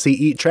classy,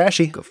 eat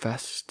trashy. Go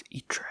fast,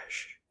 eat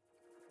trash.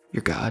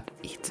 Your God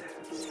eats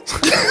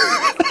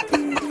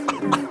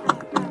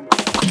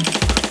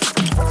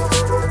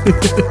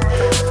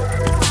ass.